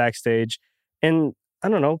brawl backstage, and I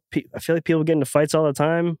don't know. I feel like people get into fights all the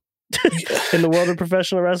time in the world of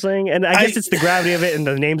professional wrestling, and I guess it's the gravity of it and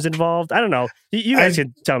the names involved. I don't know. You guys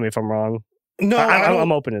can tell me if I'm wrong. No,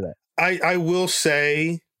 I'm open to that. I will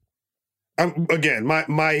say, again,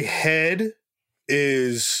 my head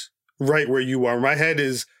is right where you are. My head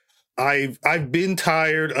is. I've been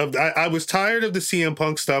tired of. I was tired of the CM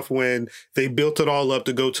Punk stuff when they built it all up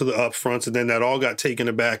to go to the upfronts, and then that all got taken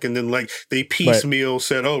aback, and then they piecemeal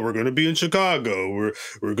said, "Oh, we're going to be in Chicago.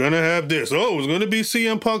 We're going to have this. Oh, it's going to be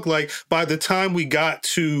CM Punk." Like by the time we got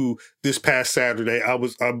to this past Saturday,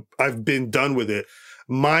 I've been done with it.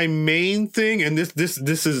 My main thing, and this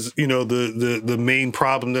is the main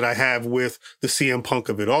problem that I have with the CM Punk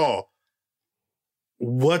of it all.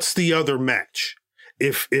 What's the other match?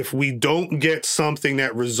 If we don't get something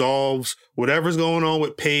that resolves whatever's going on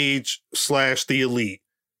with Paige / the Elite,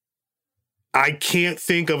 I can't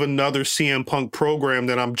think of another CM Punk program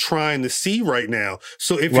that I'm trying to see right now.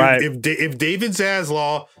 So if David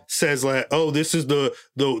Zaslav says like, oh, this is the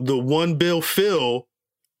one Bill Phil,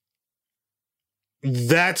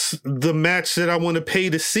 that's the match that I want to pay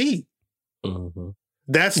to see. Mm-hmm.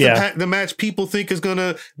 That's the match people think is going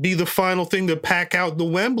to be the final thing to pack out the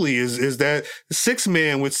Wembley is that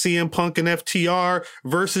 6-man with CM Punk and FTR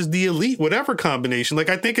versus the Elite, whatever combination. Like,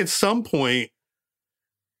 I think at some point,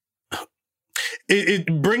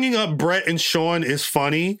 bringing up Brett and Sean is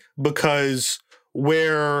funny because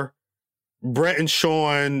where Brett and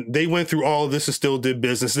Sean, they went through all of this and still did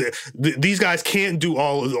business. These guys can't do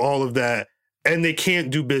all of that. And they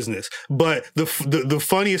can't do business. But the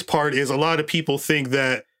funniest part is a lot of people think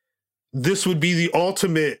that this would be the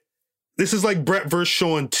ultimate. This is like Brett versus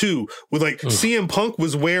Sean 2, with CM Punk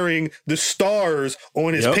was wearing the stars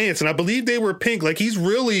on his pants. And I believe they were pink. Like he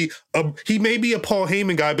may be a Paul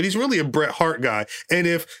Heyman guy, but he's really a Bret Hart guy. And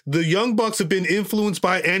if the Young Bucks have been influenced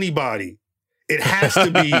by anybody, it has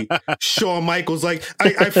to be Shawn Michaels. Like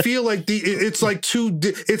I feel like it's like two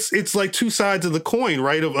sides of the coin,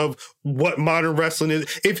 right? Of what modern wrestling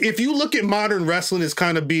is. If you look at modern wrestling as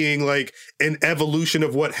kind of being like an evolution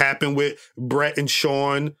of what happened with Brett and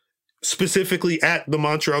Shawn, specifically at the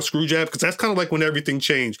Montreal Screwjob, because that's kind of like when everything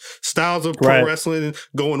changed. Styles of pro wrestling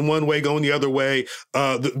going one way, going the other way.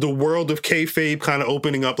 The world of kayfabe kind of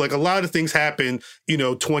opening up. Like a lot of things happened,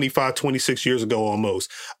 25, 26 years ago almost.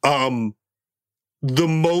 The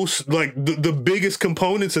most the biggest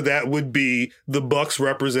components of that would be the Bucks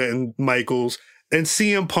representing Michaels and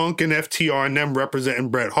CM Punk and FTR and them representing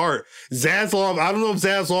Bret Hart. Zaslav, I don't know if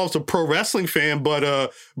Zaslav's a pro wrestling fan,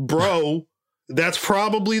 but bro, that's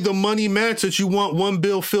probably the money match that you want one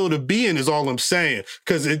Bill Phil to be in, is all I'm saying.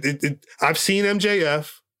 Because I've seen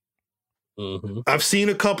MJF. Mm-hmm. I've seen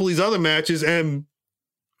a couple of these other matches, and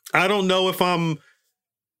I don't know if I'm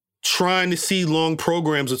trying to see long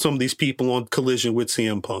programs with some of these people on Collision with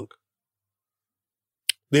CM Punk.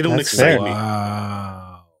 They don't excite me.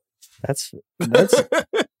 Wow. That's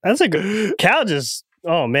a good Cal just,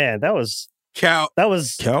 oh man, that was Cal cooking. That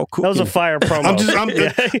was a fire promo.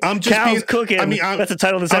 I'm just Cal's being, cooking. I mean, that's the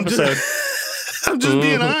title of this episode. I'm just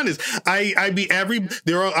being honest. This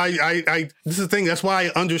is the thing. That's why I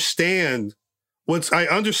understand I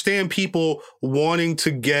understand people wanting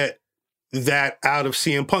to get that out of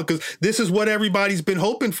CM Punk because this is what everybody's been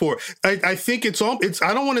hoping for. I think it's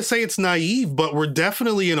I don't want to say it's naive, but we're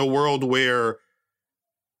definitely in a world where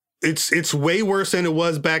it's way worse than it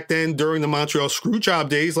was back then during the Montreal Screwjob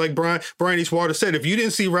days. Like Brian Eastwater said, if you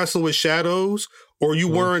didn't see Wrestling with Shadows or you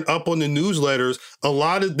weren't up on the newsletters, a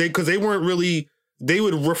lot of because they weren't really. They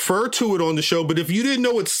would refer to it on the show, but if you didn't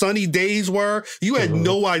know what sunny days were, you had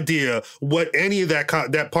no idea what any of that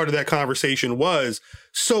part of that conversation was.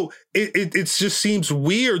 So it just seems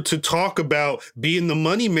weird to talk about being the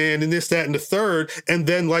money man and this, that, and the third, and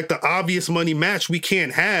then like the obvious money match we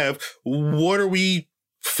can't have. What are we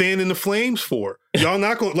fanning the flames for? Y'all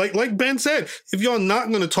not going like Ben said, if y'all not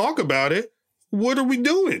going to talk about it, what are we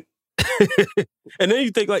doing? And then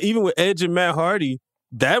you think like even with Edge and Matt Hardy,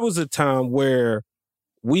 that was a time where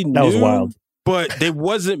we knew, was wild. But they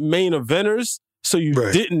wasn't main eventers, so you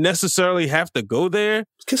didn't necessarily have to go there.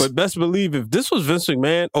 But best believe if this was Vince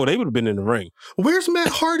McMahon, they would have been in the ring. Where's Matt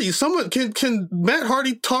Hardy? Someone can Matt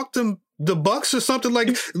Hardy talk to the Bucks or something?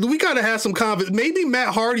 Like we got to have some maybe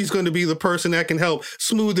Matt Hardy's going to be the person that can help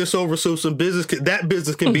smooth this over so some business can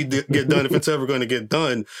get done if it's ever going to get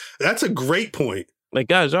done. That's a great point. Like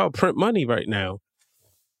guys, y'all print money right now,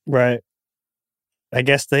 right? I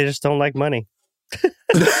guess they just don't like money.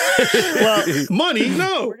 Well, money,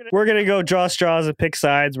 no. We're gonna go draw straws and pick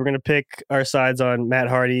sides. We're gonna pick our sides on Matt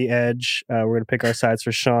Hardy, Edge. We're gonna pick our sides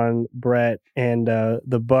for Sean, Brett, and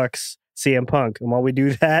the Bucks, CM Punk. And while we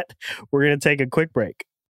do that, we're gonna take a quick break.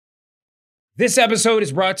 This episode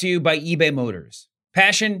is brought to you by eBay Motors.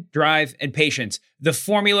 Passion, drive, and patience. The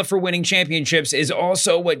formula for winning championships is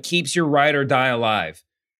also what keeps your ride or die alive.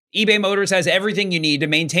 eBay Motors has everything you need to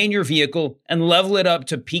maintain your vehicle and level it up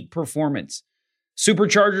to peak performance.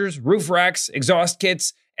 Superchargers, roof racks, exhaust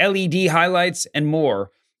kits, LED highlights, and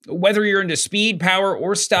more. Whether you're into speed, power,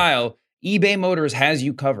 or style, eBay Motors has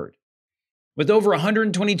you covered. With over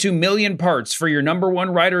 122 million parts for your number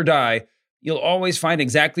one ride or die, you'll always find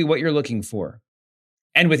exactly what you're looking for.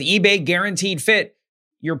 And with eBay Guaranteed Fit,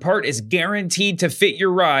 your part is guaranteed to fit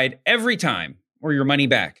your ride every time or your money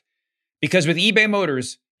back. Because with eBay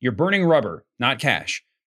Motors, you're burning rubber, not cash.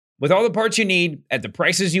 With all the parts you need at the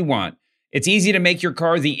prices you want, it's easy to make your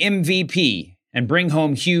car the MVP and bring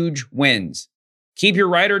home huge wins. Keep your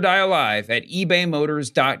ride or die alive at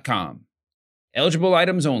ebaymotors.com. Eligible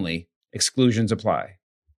items only. Exclusions apply.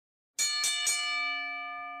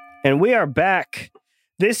 And we are back.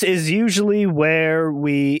 This is usually where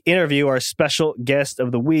we interview our special guest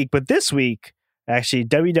of the week. But this week, actually,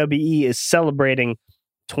 WWE is celebrating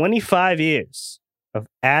 25 years of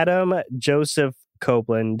Adam Joseph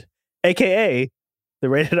Copeland, a.k.a. the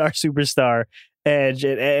Rated R Superstar Edge.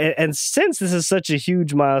 And since this is such a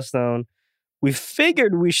huge milestone, we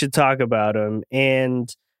figured we should talk about him.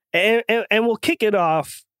 And we'll kick it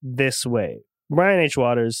off this way. Brian H.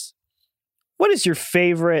 Waters, what is your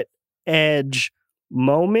favorite Edge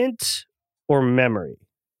moment or memory?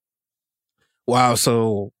 Wow.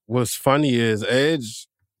 So what's funny is Edge,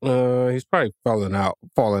 he's probably fallen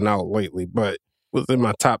out lately, but was in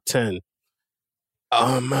my top 10.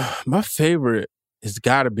 My favorite has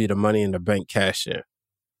got to be the Money in the Bank cash in.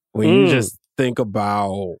 When you just think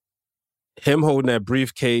about him holding that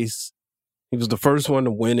briefcase, he was the first one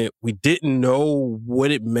to win it. We didn't know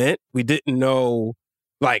what it meant. We didn't know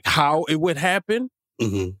like how it would happen.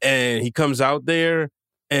 Mm-hmm. And he comes out there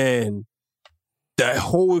and that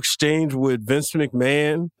whole exchange with Vince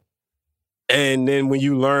McMahon. And then when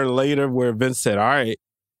you learn later where Vince said, all right,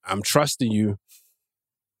 I'm trusting you,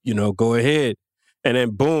 go ahead. And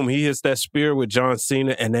then boom, he hits that spear with John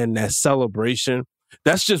Cena and then that celebration.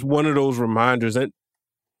 That's just one of those reminders. And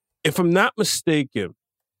if I'm not mistaken,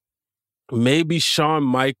 maybe Shawn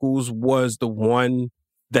Michaels was the one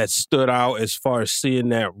that stood out as far as seeing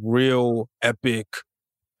that real epic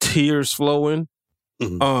tears flowing.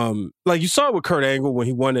 Mm-hmm. Like you saw it with Kurt Angle when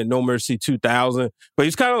he won at No Mercy 2000, but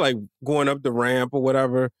he's kind of like going up the ramp or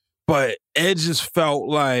whatever. But it just felt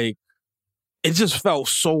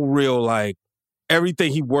so real, like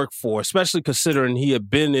everything he worked for, especially considering he had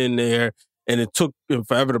been in there and it took him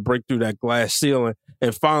forever to break through that glass ceiling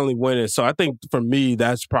and finally win it. So I think for me,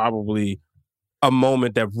 that's probably a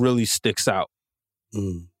moment that really sticks out.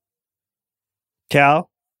 Cal,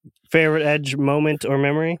 favorite Edge moment or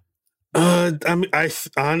memory? I mean,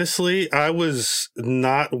 honestly, I was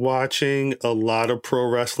not watching a lot of pro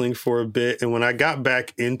wrestling for a bit. And when I got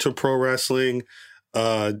back into pro wrestling,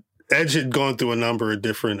 Edge had gone through a number of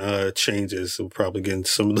different changes. We'll probably get into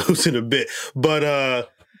some of those in a bit. But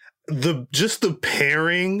the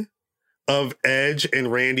pairing of Edge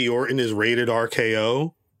and Randy Orton is Rated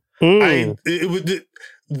RKO.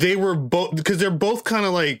 They were both, because they're both kind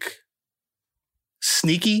of like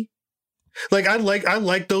sneaky. Like I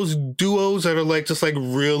like those duos that are like just like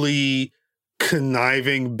really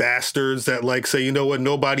conniving bastards that like say, you know what,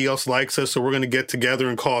 nobody else likes us, so we're going to get together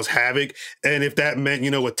and cause havoc. And if that meant,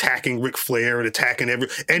 you know, attacking Ric Flair and attacking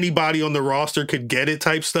anybody on the roster could get it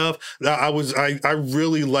type stuff. I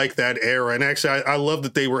really like that era. And actually I love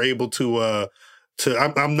that they were able to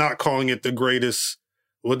I'm not calling it the greatest,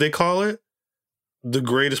 what they call it, the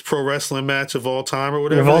greatest pro wrestling match of all time or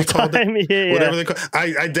whatever they call it. Yeah. Whatever they call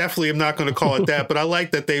I definitely am not going to call it that, but I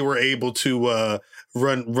like that they were able to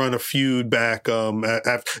run a feud back,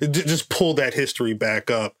 just pull that history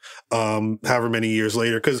back up, however many years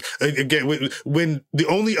later. Because again, when the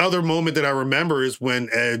only other moment that I remember is when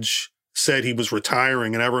Edge said he was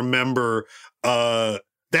retiring, and I remember that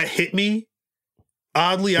hit me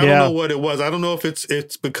oddly. I don't know what it was. I don't know if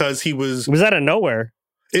it's because he was out of nowhere.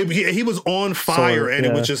 He was on fire, and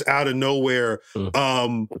it was just out of nowhere.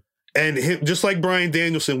 And just like Bryan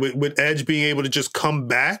Danielson, with Edge being able to just come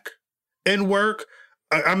back and work.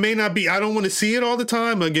 I may not be, I don't want to see it all the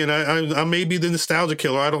time. Again, I may be the nostalgia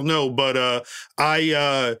killer. I don't know, but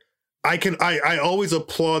I always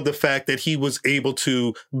applaud the fact that he was able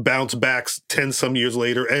to bounce back 10 some years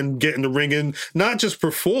later and get in the ring and not just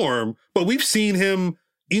perform, but we've seen him.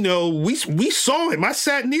 You know, we saw him. I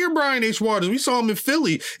sat near Brian H. Waters. We saw him in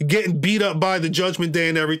Philly getting beat up by the Judgment Day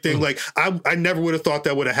and everything. Like I never would have thought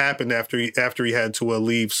that would have happened after he had to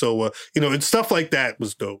leave. So you know, and stuff like that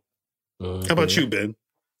was dope. How about you, Ben?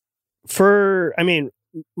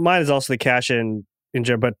 Mine is also the cash in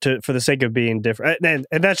general, but for the sake of being different, and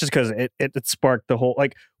that's just because it sparked the whole,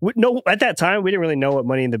 like, at that time we didn't really know what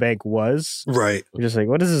Money in the Bank was. Right. We're just like,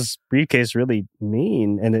 what does this briefcase really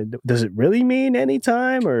mean? And does it really mean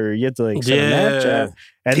anytime, or you have to like set a match up?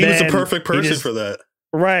 And he was the perfect person for that.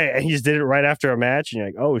 Right. And he just did it right after a match, and you're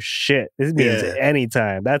like, oh shit, this means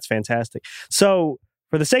anytime. That's fantastic. So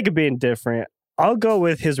for the sake of being different, I'll go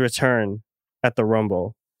with his return at the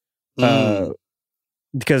Rumble.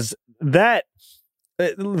 Because that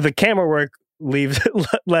the camera work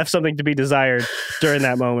left something to be desired during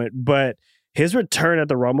that moment, but his return at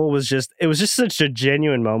the Rumble was just such a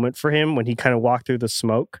genuine moment for him when he kind of walked through the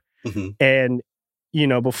smoke, and you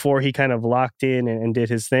know, before he kind of locked in and did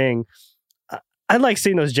his thing. I like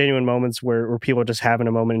seeing those genuine moments where people are just having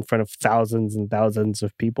a moment in front of thousands and thousands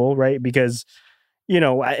of people, right? Because, you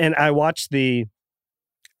know, and I watched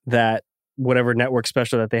that whatever network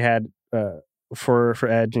special that they had for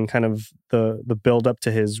Edge, and kind of the build up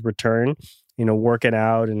to his return, you know, working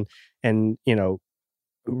out and you know,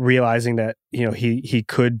 realizing that, you know, he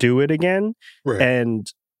could do it again. Right.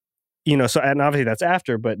 And, you know, so, and obviously that's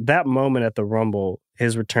after, but that moment at the Rumble,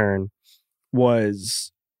 his return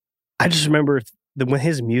was, I just remember when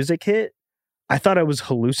his music hit, I thought I was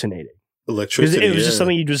hallucinating. Electricity. It was just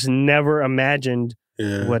something you just never imagined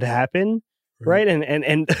would happen. Right.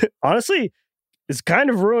 And honestly, it's kind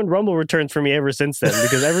of ruined Rumble returns for me ever since then,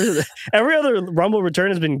 because every other Rumble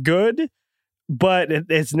return has been good, but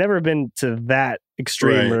it's never been to that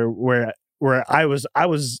extreme where I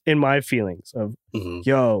was in my feelings of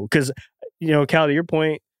because, you know, Cal, to your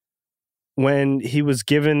point, when he was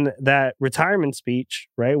given that retirement speech,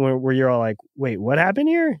 right, where you're all like, wait, what happened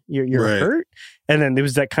here? You're hurt? And then there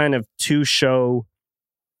was that kind of 2-show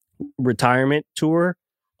retirement tour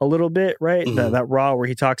a little bit, right? That Raw where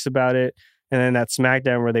he talks about it, and then that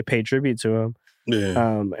SmackDown where they pay tribute to him.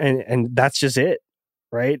 Yeah. And that's just it,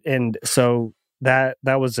 right? And so that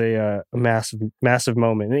was a massive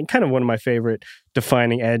moment, and kind of one of my favorite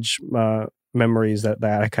defining Edge memories that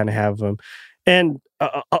I kind of have of him. And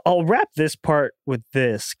I'll wrap this part with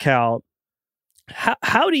this, Cal.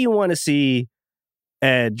 How do you want to see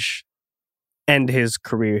Edge end his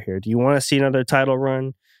career here? Do you want to see another title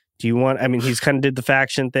run? Do you want? I mean, he's kind of did the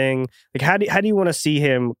faction thing. Like, how do you want to see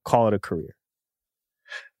him call it a career?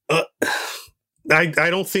 I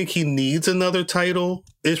don't think he needs another title.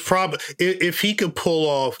 It's probably, if he could pull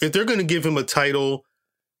off, if they're going to give him a title,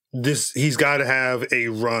 he's got to have a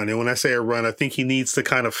run. And when I say a run, I think he needs to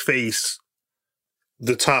kind of face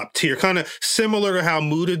the top tier, kind of similar to how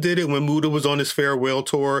Muta did it when Muta was on his farewell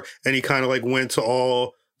tour, and he kind of like went to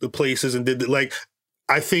all the places and did like.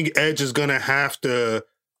 I think Edge is going to have to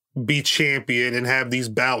be champion and have these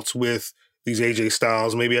bouts with these AJ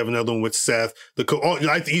Styles, maybe have another one with Seth.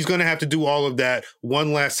 He's going to have to do all of that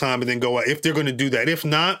one last time and then go out, if they're going to do that. If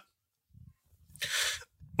not,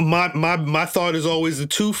 my thought is always the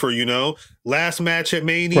twofer, you know, last match at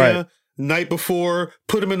Mania, night before,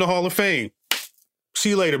 put him in the Hall of Fame. See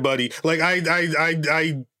you later, buddy. Like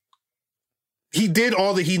I he did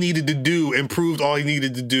all that he needed to do and proved all he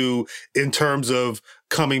needed to do in terms of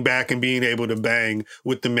coming back and being able to bang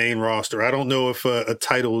with the main roster. I don't know if a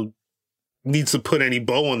title needs to put any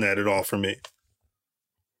bow on that at all for me.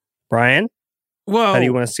 Brian, Well, how do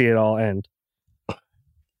you want to see it all end?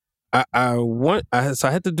 so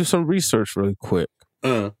I had to do some research really quick.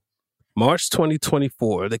 March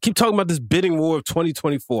 2024. They keep talking about this bidding war of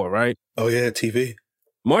 2024, right? Oh, yeah, TV.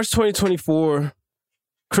 March 2024,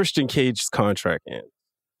 Christian Cage's contract ends.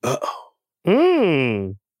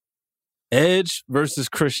 Mm. Edge versus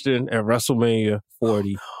Christian at WrestleMania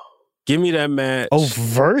 40. Give me that match. Oh,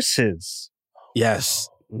 versus. Yes.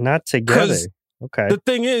 Not together. Okay. The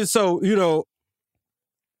thing is, so,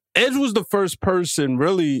 Edge was the first person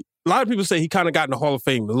really. A lot of people say he kind of got in the Hall of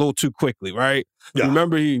Fame a little too quickly, right? Yeah.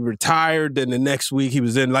 Remember, he retired, then the next week he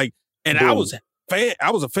was in and Boom. I was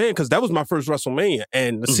a fan because that was my first WrestleMania,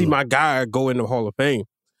 and to see my guy go in the Hall of Fame.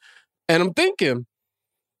 And I'm thinking,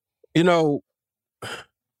 you ain't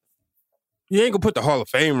gonna put the Hall of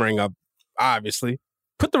Fame ring up, obviously.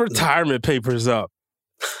 Put the retirement papers up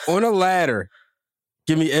on a ladder.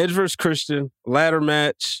 Give me Edge versus Christian, ladder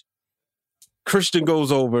match. Christian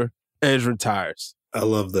goes over, Edge retires. I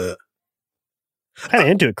love that. Kind of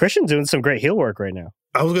into it. Christian's doing some great heel work right now.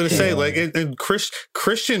 I was going to say, and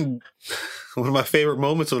Christian, one of my favorite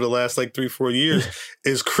moments of the last 3-4 years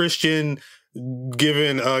is Christian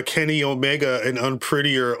giving Kenny Omega an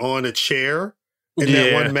unprettier on a chair in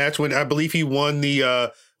that one match when I believe he won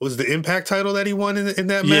the was the Impact title that he won in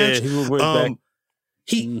that match.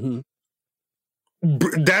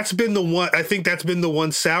 That's been the one. I think that's been the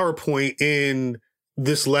one sour point in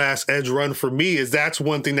this last Edge run for me, is that's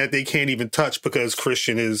one thing that they can't even touch because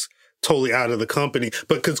Christian is totally out of the company.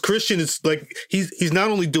 But because Christian is he's not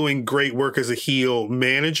only doing great work as a heel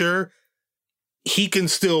manager, he can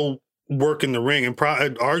still work in the ring and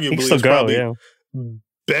arguably is probably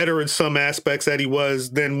better in some aspects that he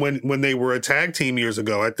was than when they were a tag team years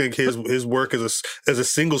ago. I think his work as a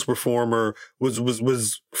singles performer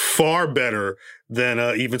was far better than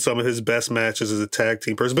even some of his best matches as a tag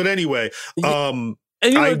team person. But anyway,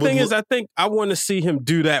 and the thing is, I think I want to see him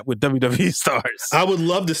do that with WWE stars. I would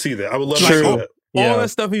love to see that. I would love to see that. All that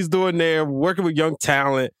stuff he's doing there, working with young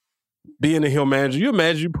talent, being a heel manager. You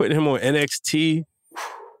imagine you putting him on NXT?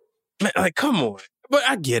 Man, come on. But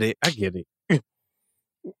I get it.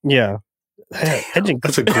 Yeah. Edge and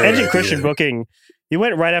Christian booking. You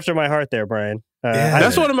went right after my heart there, Brian.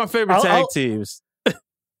 That's one of my favorite tag teams.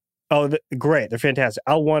 Great. They're fantastic.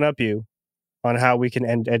 I'll one-up you on how we can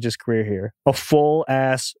end Edge's career here. A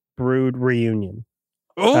full-ass Brood reunion.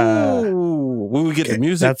 Oh, will we get the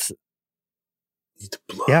music? Need the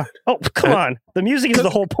blood. Yeah. Oh, come on. The music is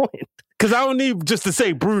the whole point. Because I don't need just to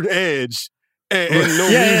say Brood Edge and no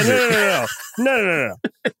music. No.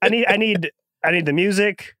 I need the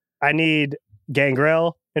music. I need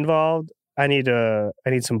Gangrel involved. I need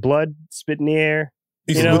some blood spit in the air.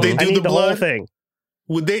 Would they do the blood? Whole thing.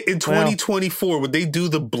 Would they in 2024? Would they do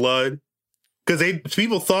the blood? Because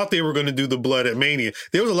people thought they were going to do the blood at Mania.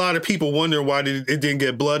 There was a lot of people wondering why it didn't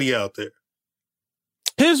get bloody out there.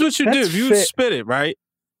 Here's what you do: if you spit it right,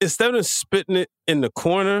 instead of spitting it in the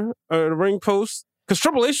corner of the ring post, because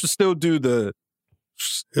Triple H will still do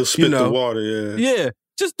he'll spit the water. Yeah.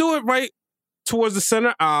 Just do it right towards the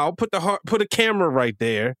center aisle. Put a camera right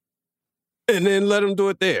there, and then let them do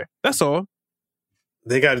it there. That's all.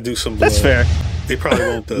 They got to do some blood. That's fair. They probably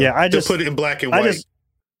won't. They'll put it in black and white.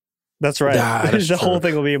 That's right. The whole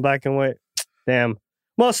thing will be in black and white. Damn.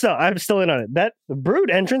 Well, still, I'm still in on it. The Brood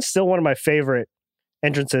entrance, still one of my favorite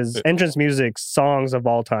entrance music songs of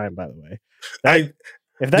all time, by the way.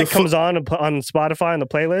 If that comes on Spotify on the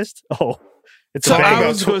playlist, it's so I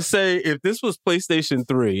was going to say, if this was PlayStation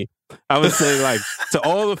 3, I would say, to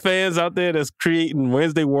all the fans out there that's creating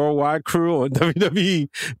Wednesday Worldwide Crew on WWE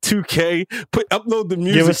 2K, upload the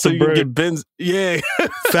music so you can get Ben's. Yeah.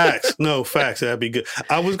 Facts. No, facts. That'd be good.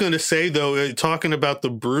 I was going to say, though, talking about the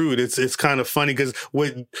Brood, it's kind of funny because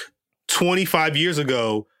 25 years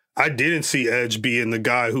ago, I didn't see Edge being the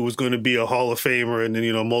guy who was going to be a Hall of Famer and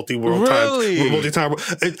then, multi-time.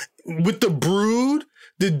 With the Brood,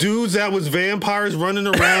 the dudes that was vampires running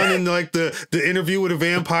around in the interview with a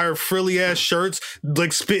vampire, frilly ass shirts,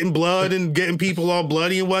 spitting blood and getting people all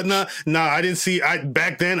bloody and whatnot. Nah, I didn't see.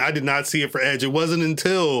 Back then I did not see it for Edge. It wasn't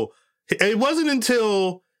until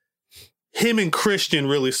him and Christian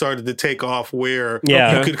really started to take off, where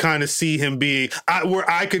you could kind of see him being,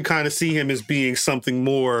 I could kind of see him as being something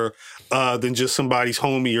more than just somebody's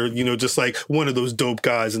homie or just one of those dope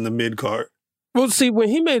guys in the mid card. Well, see, when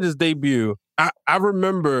he made his debut, I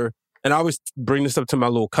remember, and I always bring this up to my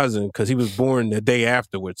little cousin because he was born the day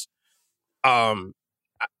afterwards.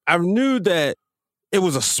 I knew that it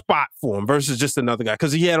was a spot for him versus just another guy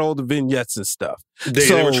because he had all the vignettes and stuff.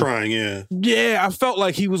 They were trying, yeah. Yeah, I felt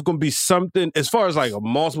like he was going to be something as far as like a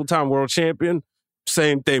multiple-time world champion.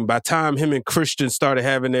 Same thing. By the time him and Christian started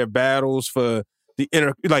having their battles for the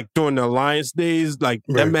during the Alliance days, like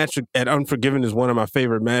that match at Unforgiven is one of my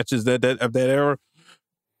favorite matches of that era.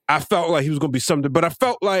 I felt like he was going to be something, but I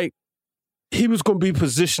felt like he was going to be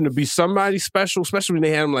positioned to be somebody special, especially when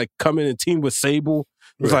they had him like come in and team with Sable.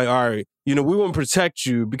 It was like, all right, we want to protect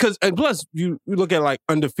you because, and plus you look at like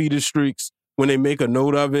undefeated streaks when they make a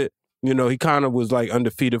note of it. He kind of was like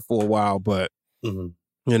undefeated for a while, but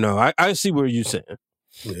I see where you're saying.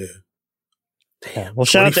 Yeah. Damn. Well,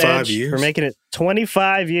 shout out to Edge for making it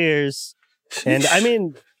 25 years. And I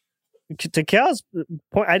mean, to Cal's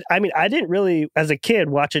point, I didn't really, as a kid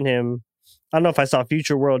watching him, I don't know if I saw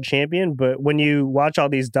Future World Champion, but when you watch all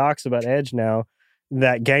these docs about Edge now,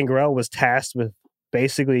 that Gangrel was tasked with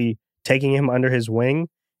basically taking him under his wing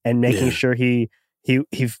and making sure he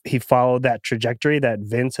followed that trajectory that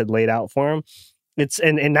Vince had laid out for him.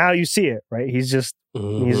 And now you see it, right? He's just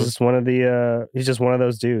one of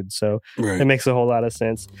those dudes. So it makes a whole lot of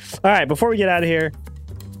sense. All right, before we get out of here,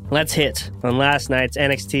 let's hit on last night's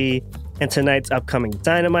NXT and tonight's upcoming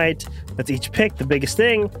Dynamite. Let's each pick the biggest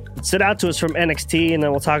thing that stood out to us from NXT, and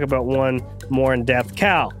then we'll talk about one more in depth.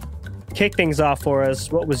 Cal, kick things off for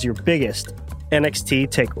us. What was your biggest NXT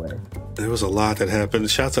takeaway? There was a lot that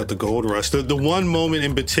happened. Shouts out to Gold Rush. The one moment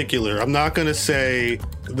in particular, I'm not going to say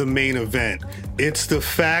the main event. It's the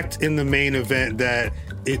fact in the main event that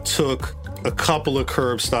it took a couple of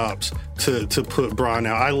curb stops to put Braun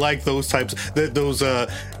out. I like those types, those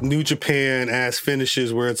New Japan ass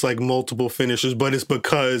finishes where it's like multiple finishes, but it's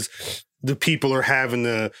because the people are having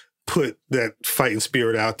to put that fighting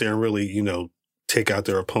spirit out there and really, take out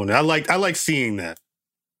their opponent. I like seeing that.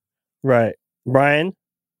 Right. Brian,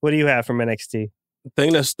 what do you have from NXT? The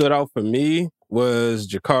thing that stood out for me was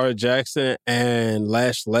Jakara Jackson and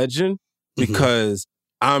Lash Legend because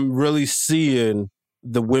I'm really seeing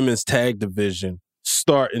the women's tag division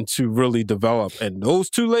starting to really develop. And those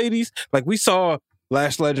two ladies, like we saw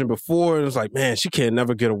Lash Legend before, and it was like, man, she can't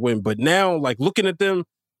never get a win. But now, like looking at them,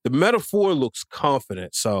 the metaphor looks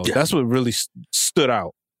confident. So that's what really stood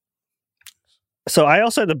out. So I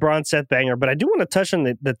also had the Braun Seth banger, but I do want to touch on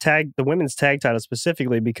the women's tag title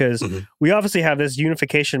specifically because we obviously have this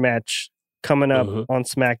unification match coming up on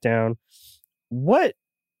SmackDown.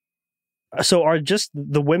 So are just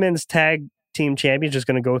the women's tag team champions just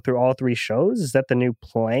going to go through all three shows? Is that the new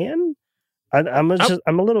plan? I'm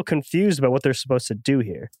a little confused about what they're supposed to do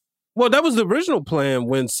here. Well, that was the original plan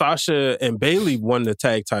when Sasha and Bayley won the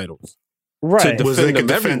tag titles. Right. Was they could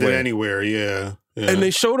defend it anywhere, yeah. And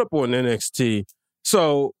they showed up on NXT.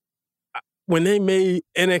 So when they made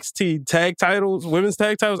NXT tag titles, women's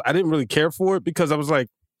tag titles, I didn't really care for it because I was like,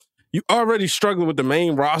 you already struggling with the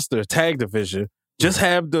main roster tag division. Just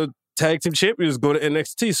have the tag team champions go to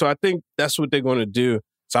NXT. So I think that's what they're going to do.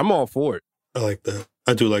 So I'm all for it. I like that.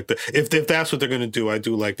 I do like that. If that's what they're going to do, I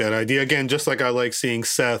do like that idea. Again, just like I like seeing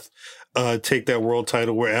Seth take that world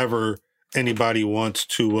title wherever anybody wants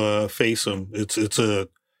to face him. It's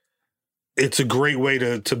a great way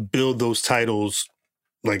to build those titles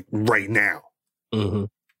like right now.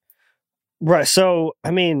 Right. So,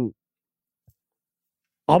 I mean,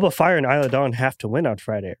 Alba Fire and Isla Dawn have to win on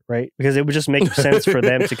Friday, right? Because it would just make sense for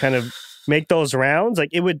them to kind of make those rounds. Like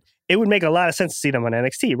it would make a lot of sense to see them on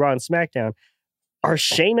NXT, Raw and SmackDown. Are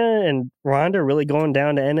Shayna and Ronda really going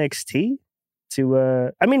down to NXT?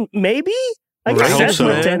 I mean, maybe. I guess Seth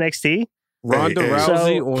went to NXT. Ronda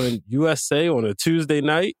Rousey on USA on a Tuesday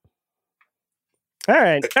night. All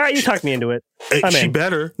right, you talked me into it. She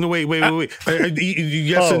better. No, wait.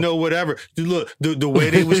 Yes or no, whatever. Look, the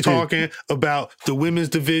way they was talking about the women's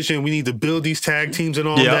division, we need to build these tag teams and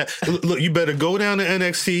all that. Look, you better go down to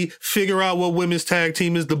NXT, figure out what women's tag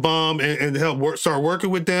team is the bomb, and help start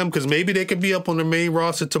working with them because maybe they could be up on the main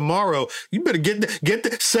roster tomorrow. You better get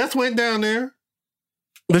the Seth went down there.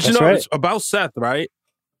 But you know, about Seth, right?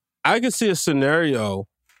 I can see a scenario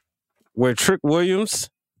where Trick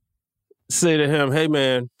Williams say to him, hey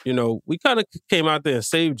man, we kind of came out there and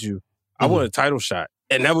saved you. I want a title shot.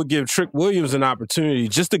 And that would give Trick Williams an opportunity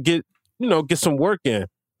just to get some work in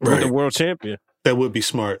with the world champion. That would be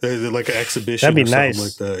smart. Like an exhibition That'd be or something nice.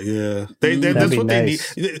 like that. Yeah. That's what they need.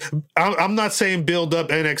 I'm not saying build up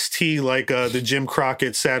NXT like the Jim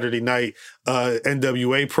Crockett Saturday night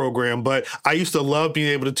NWA program. But I used to love being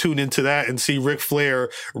able to tune into that and see Ric Flair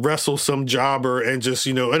wrestle some jobber and just,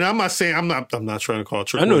 and I'm not saying, I'm not trying to call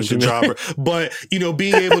Trick Williams a jobber, but,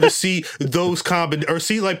 being able to see those or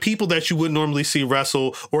see like people that you wouldn't normally see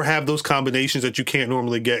wrestle or have those combinations that you can't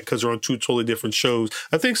normally get because they're on two totally different shows.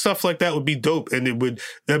 I think stuff like that would be dope. And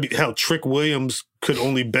that'd be how Trick Williams could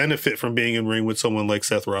only benefit from being in ring with someone like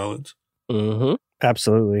Seth Rollins. Mm-hmm.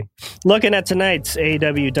 Absolutely. Looking at tonight's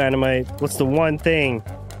AEW Dynamite, what's the one thing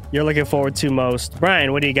you're looking forward to most?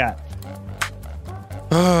 Brian, what do you got?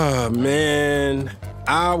 Oh, man.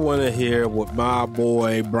 I want to hear what my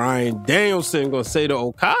boy Bryan Danielson going to say to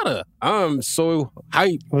Okada. I'm so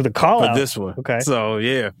hyped with the call for this one. Okay. So,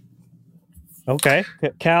 yeah. Okay.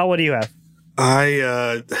 Cal, what do you have?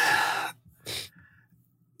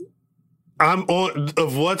 I'm on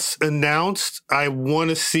of what's announced. I want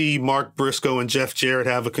to see Mark Briscoe and Jeff Jarrett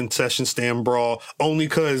have a concession stand brawl, only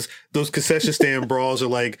because those concession stand brawls are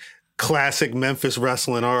like classic Memphis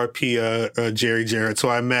wrestling. RIP Jerry Jarrett. So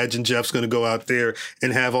I imagine Jeff's going to go out there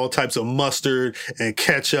and have all types of mustard and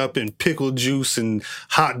ketchup and pickle juice and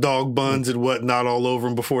hot dog buns and whatnot all over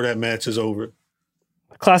him before that match is over.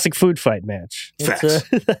 Classic food fight match. Facts.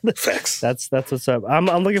 Facts. That's what's up. I'm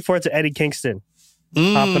looking forward to Eddie Kingston.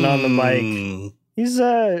 Hopping on the mic. He's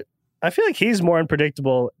I feel like he's more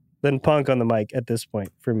unpredictable than Punk on the mic at this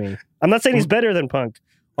point for me. I'm not saying he's better than Punk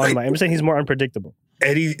on the mic. I'm saying he's more unpredictable.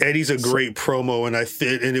 Eddie's a great promo, and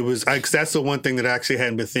it was that's the one thing that I actually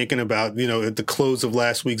hadn't been thinking about. At the close of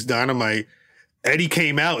last week's Dynamite, Eddie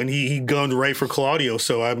came out and he gunned right for Claudio.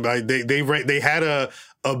 So they had a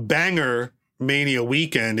banger Mania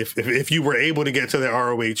weekend. If you were able to get to the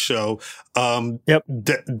ROH show,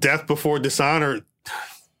 Death Before Dishonor.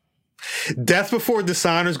 Death Before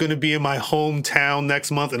Dishonor is going to be in my hometown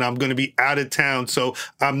next month, and I'm going to be out of town, so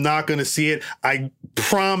I'm not going to see it. I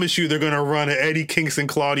promise you they're going to run an Eddie Kingston,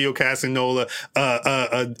 Claudio Castagnoli,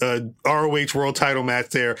 ROH World Title match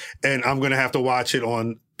there, and I'm going to have to watch it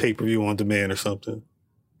on pay-per-view on demand or something.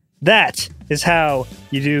 That is how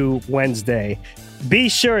you do Wednesday. Be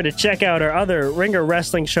sure to check out our other Ringer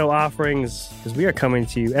Wrestling Show offerings, because we are coming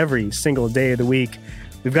to you every single day of the week.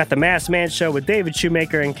 We've got the Masked Man Show with David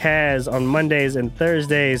Shoemaker and Kaz on Mondays and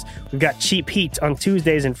Thursdays. We've got Cheap Heat on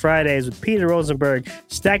Tuesdays and Fridays with Peter Rosenberg,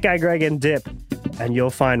 Stat Guy Greg, and Dip. And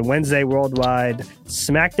you'll find Wednesday Worldwide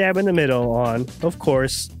smack dab in the middle on, of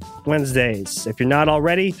course, Wednesdays. If you're not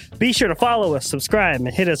already, be sure to follow us, subscribe, and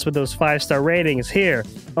hit us with those 5-star ratings here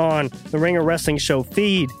on the Ringer Wrestling Show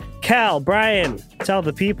feed. Cal, Brian, tell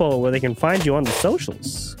the people where they can find you on the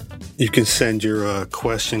socials. You can send your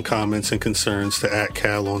question, comments, and concerns to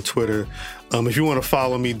 @Cal on Twitter. If you want to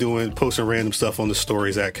follow me posting random stuff on the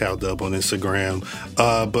stories, @CalDub on Instagram.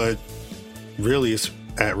 But really, it's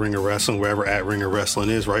 @Ringer Wrestling, wherever @Ringer Wrestling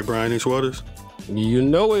is, right, Brian H. Waters? You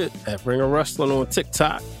know it, @Ringer Wrestling on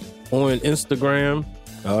TikTok, on Instagram.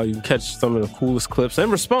 You can catch some of the coolest clips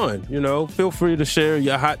and respond. Feel free to share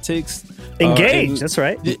your hot takes. Engage, that's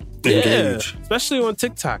right. Engage. Especially on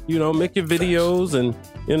TikTok. Make your videos and,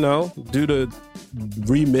 do the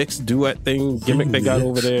remix, duet thing, gimmick they got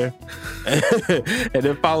over there. And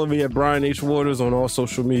then follow me at Brian H. Waters on all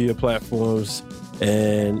social media platforms.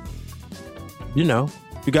 And,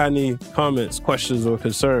 if you got any comments, questions, or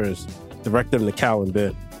concerns, direct them to Cal and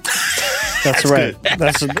Ben. That's right.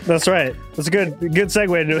 That's right. That's a good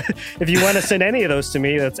segue. If you want to send any of those to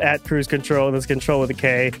me, that's @Cruise Control. That's Control with a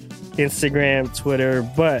K. Instagram, Twitter,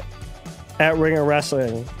 but @Ringer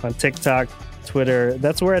Wrestling on TikTok, Twitter.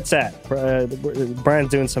 That's where it's at. Brian's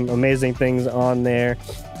doing some amazing things on there,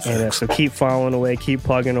 and so keep following away, keep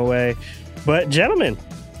plugging away. But gentlemen,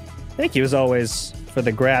 thank you as always for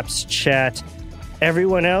the Graps chat.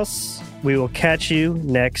 Everyone else, we will catch you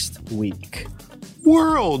next week.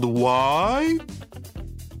 Worldwide.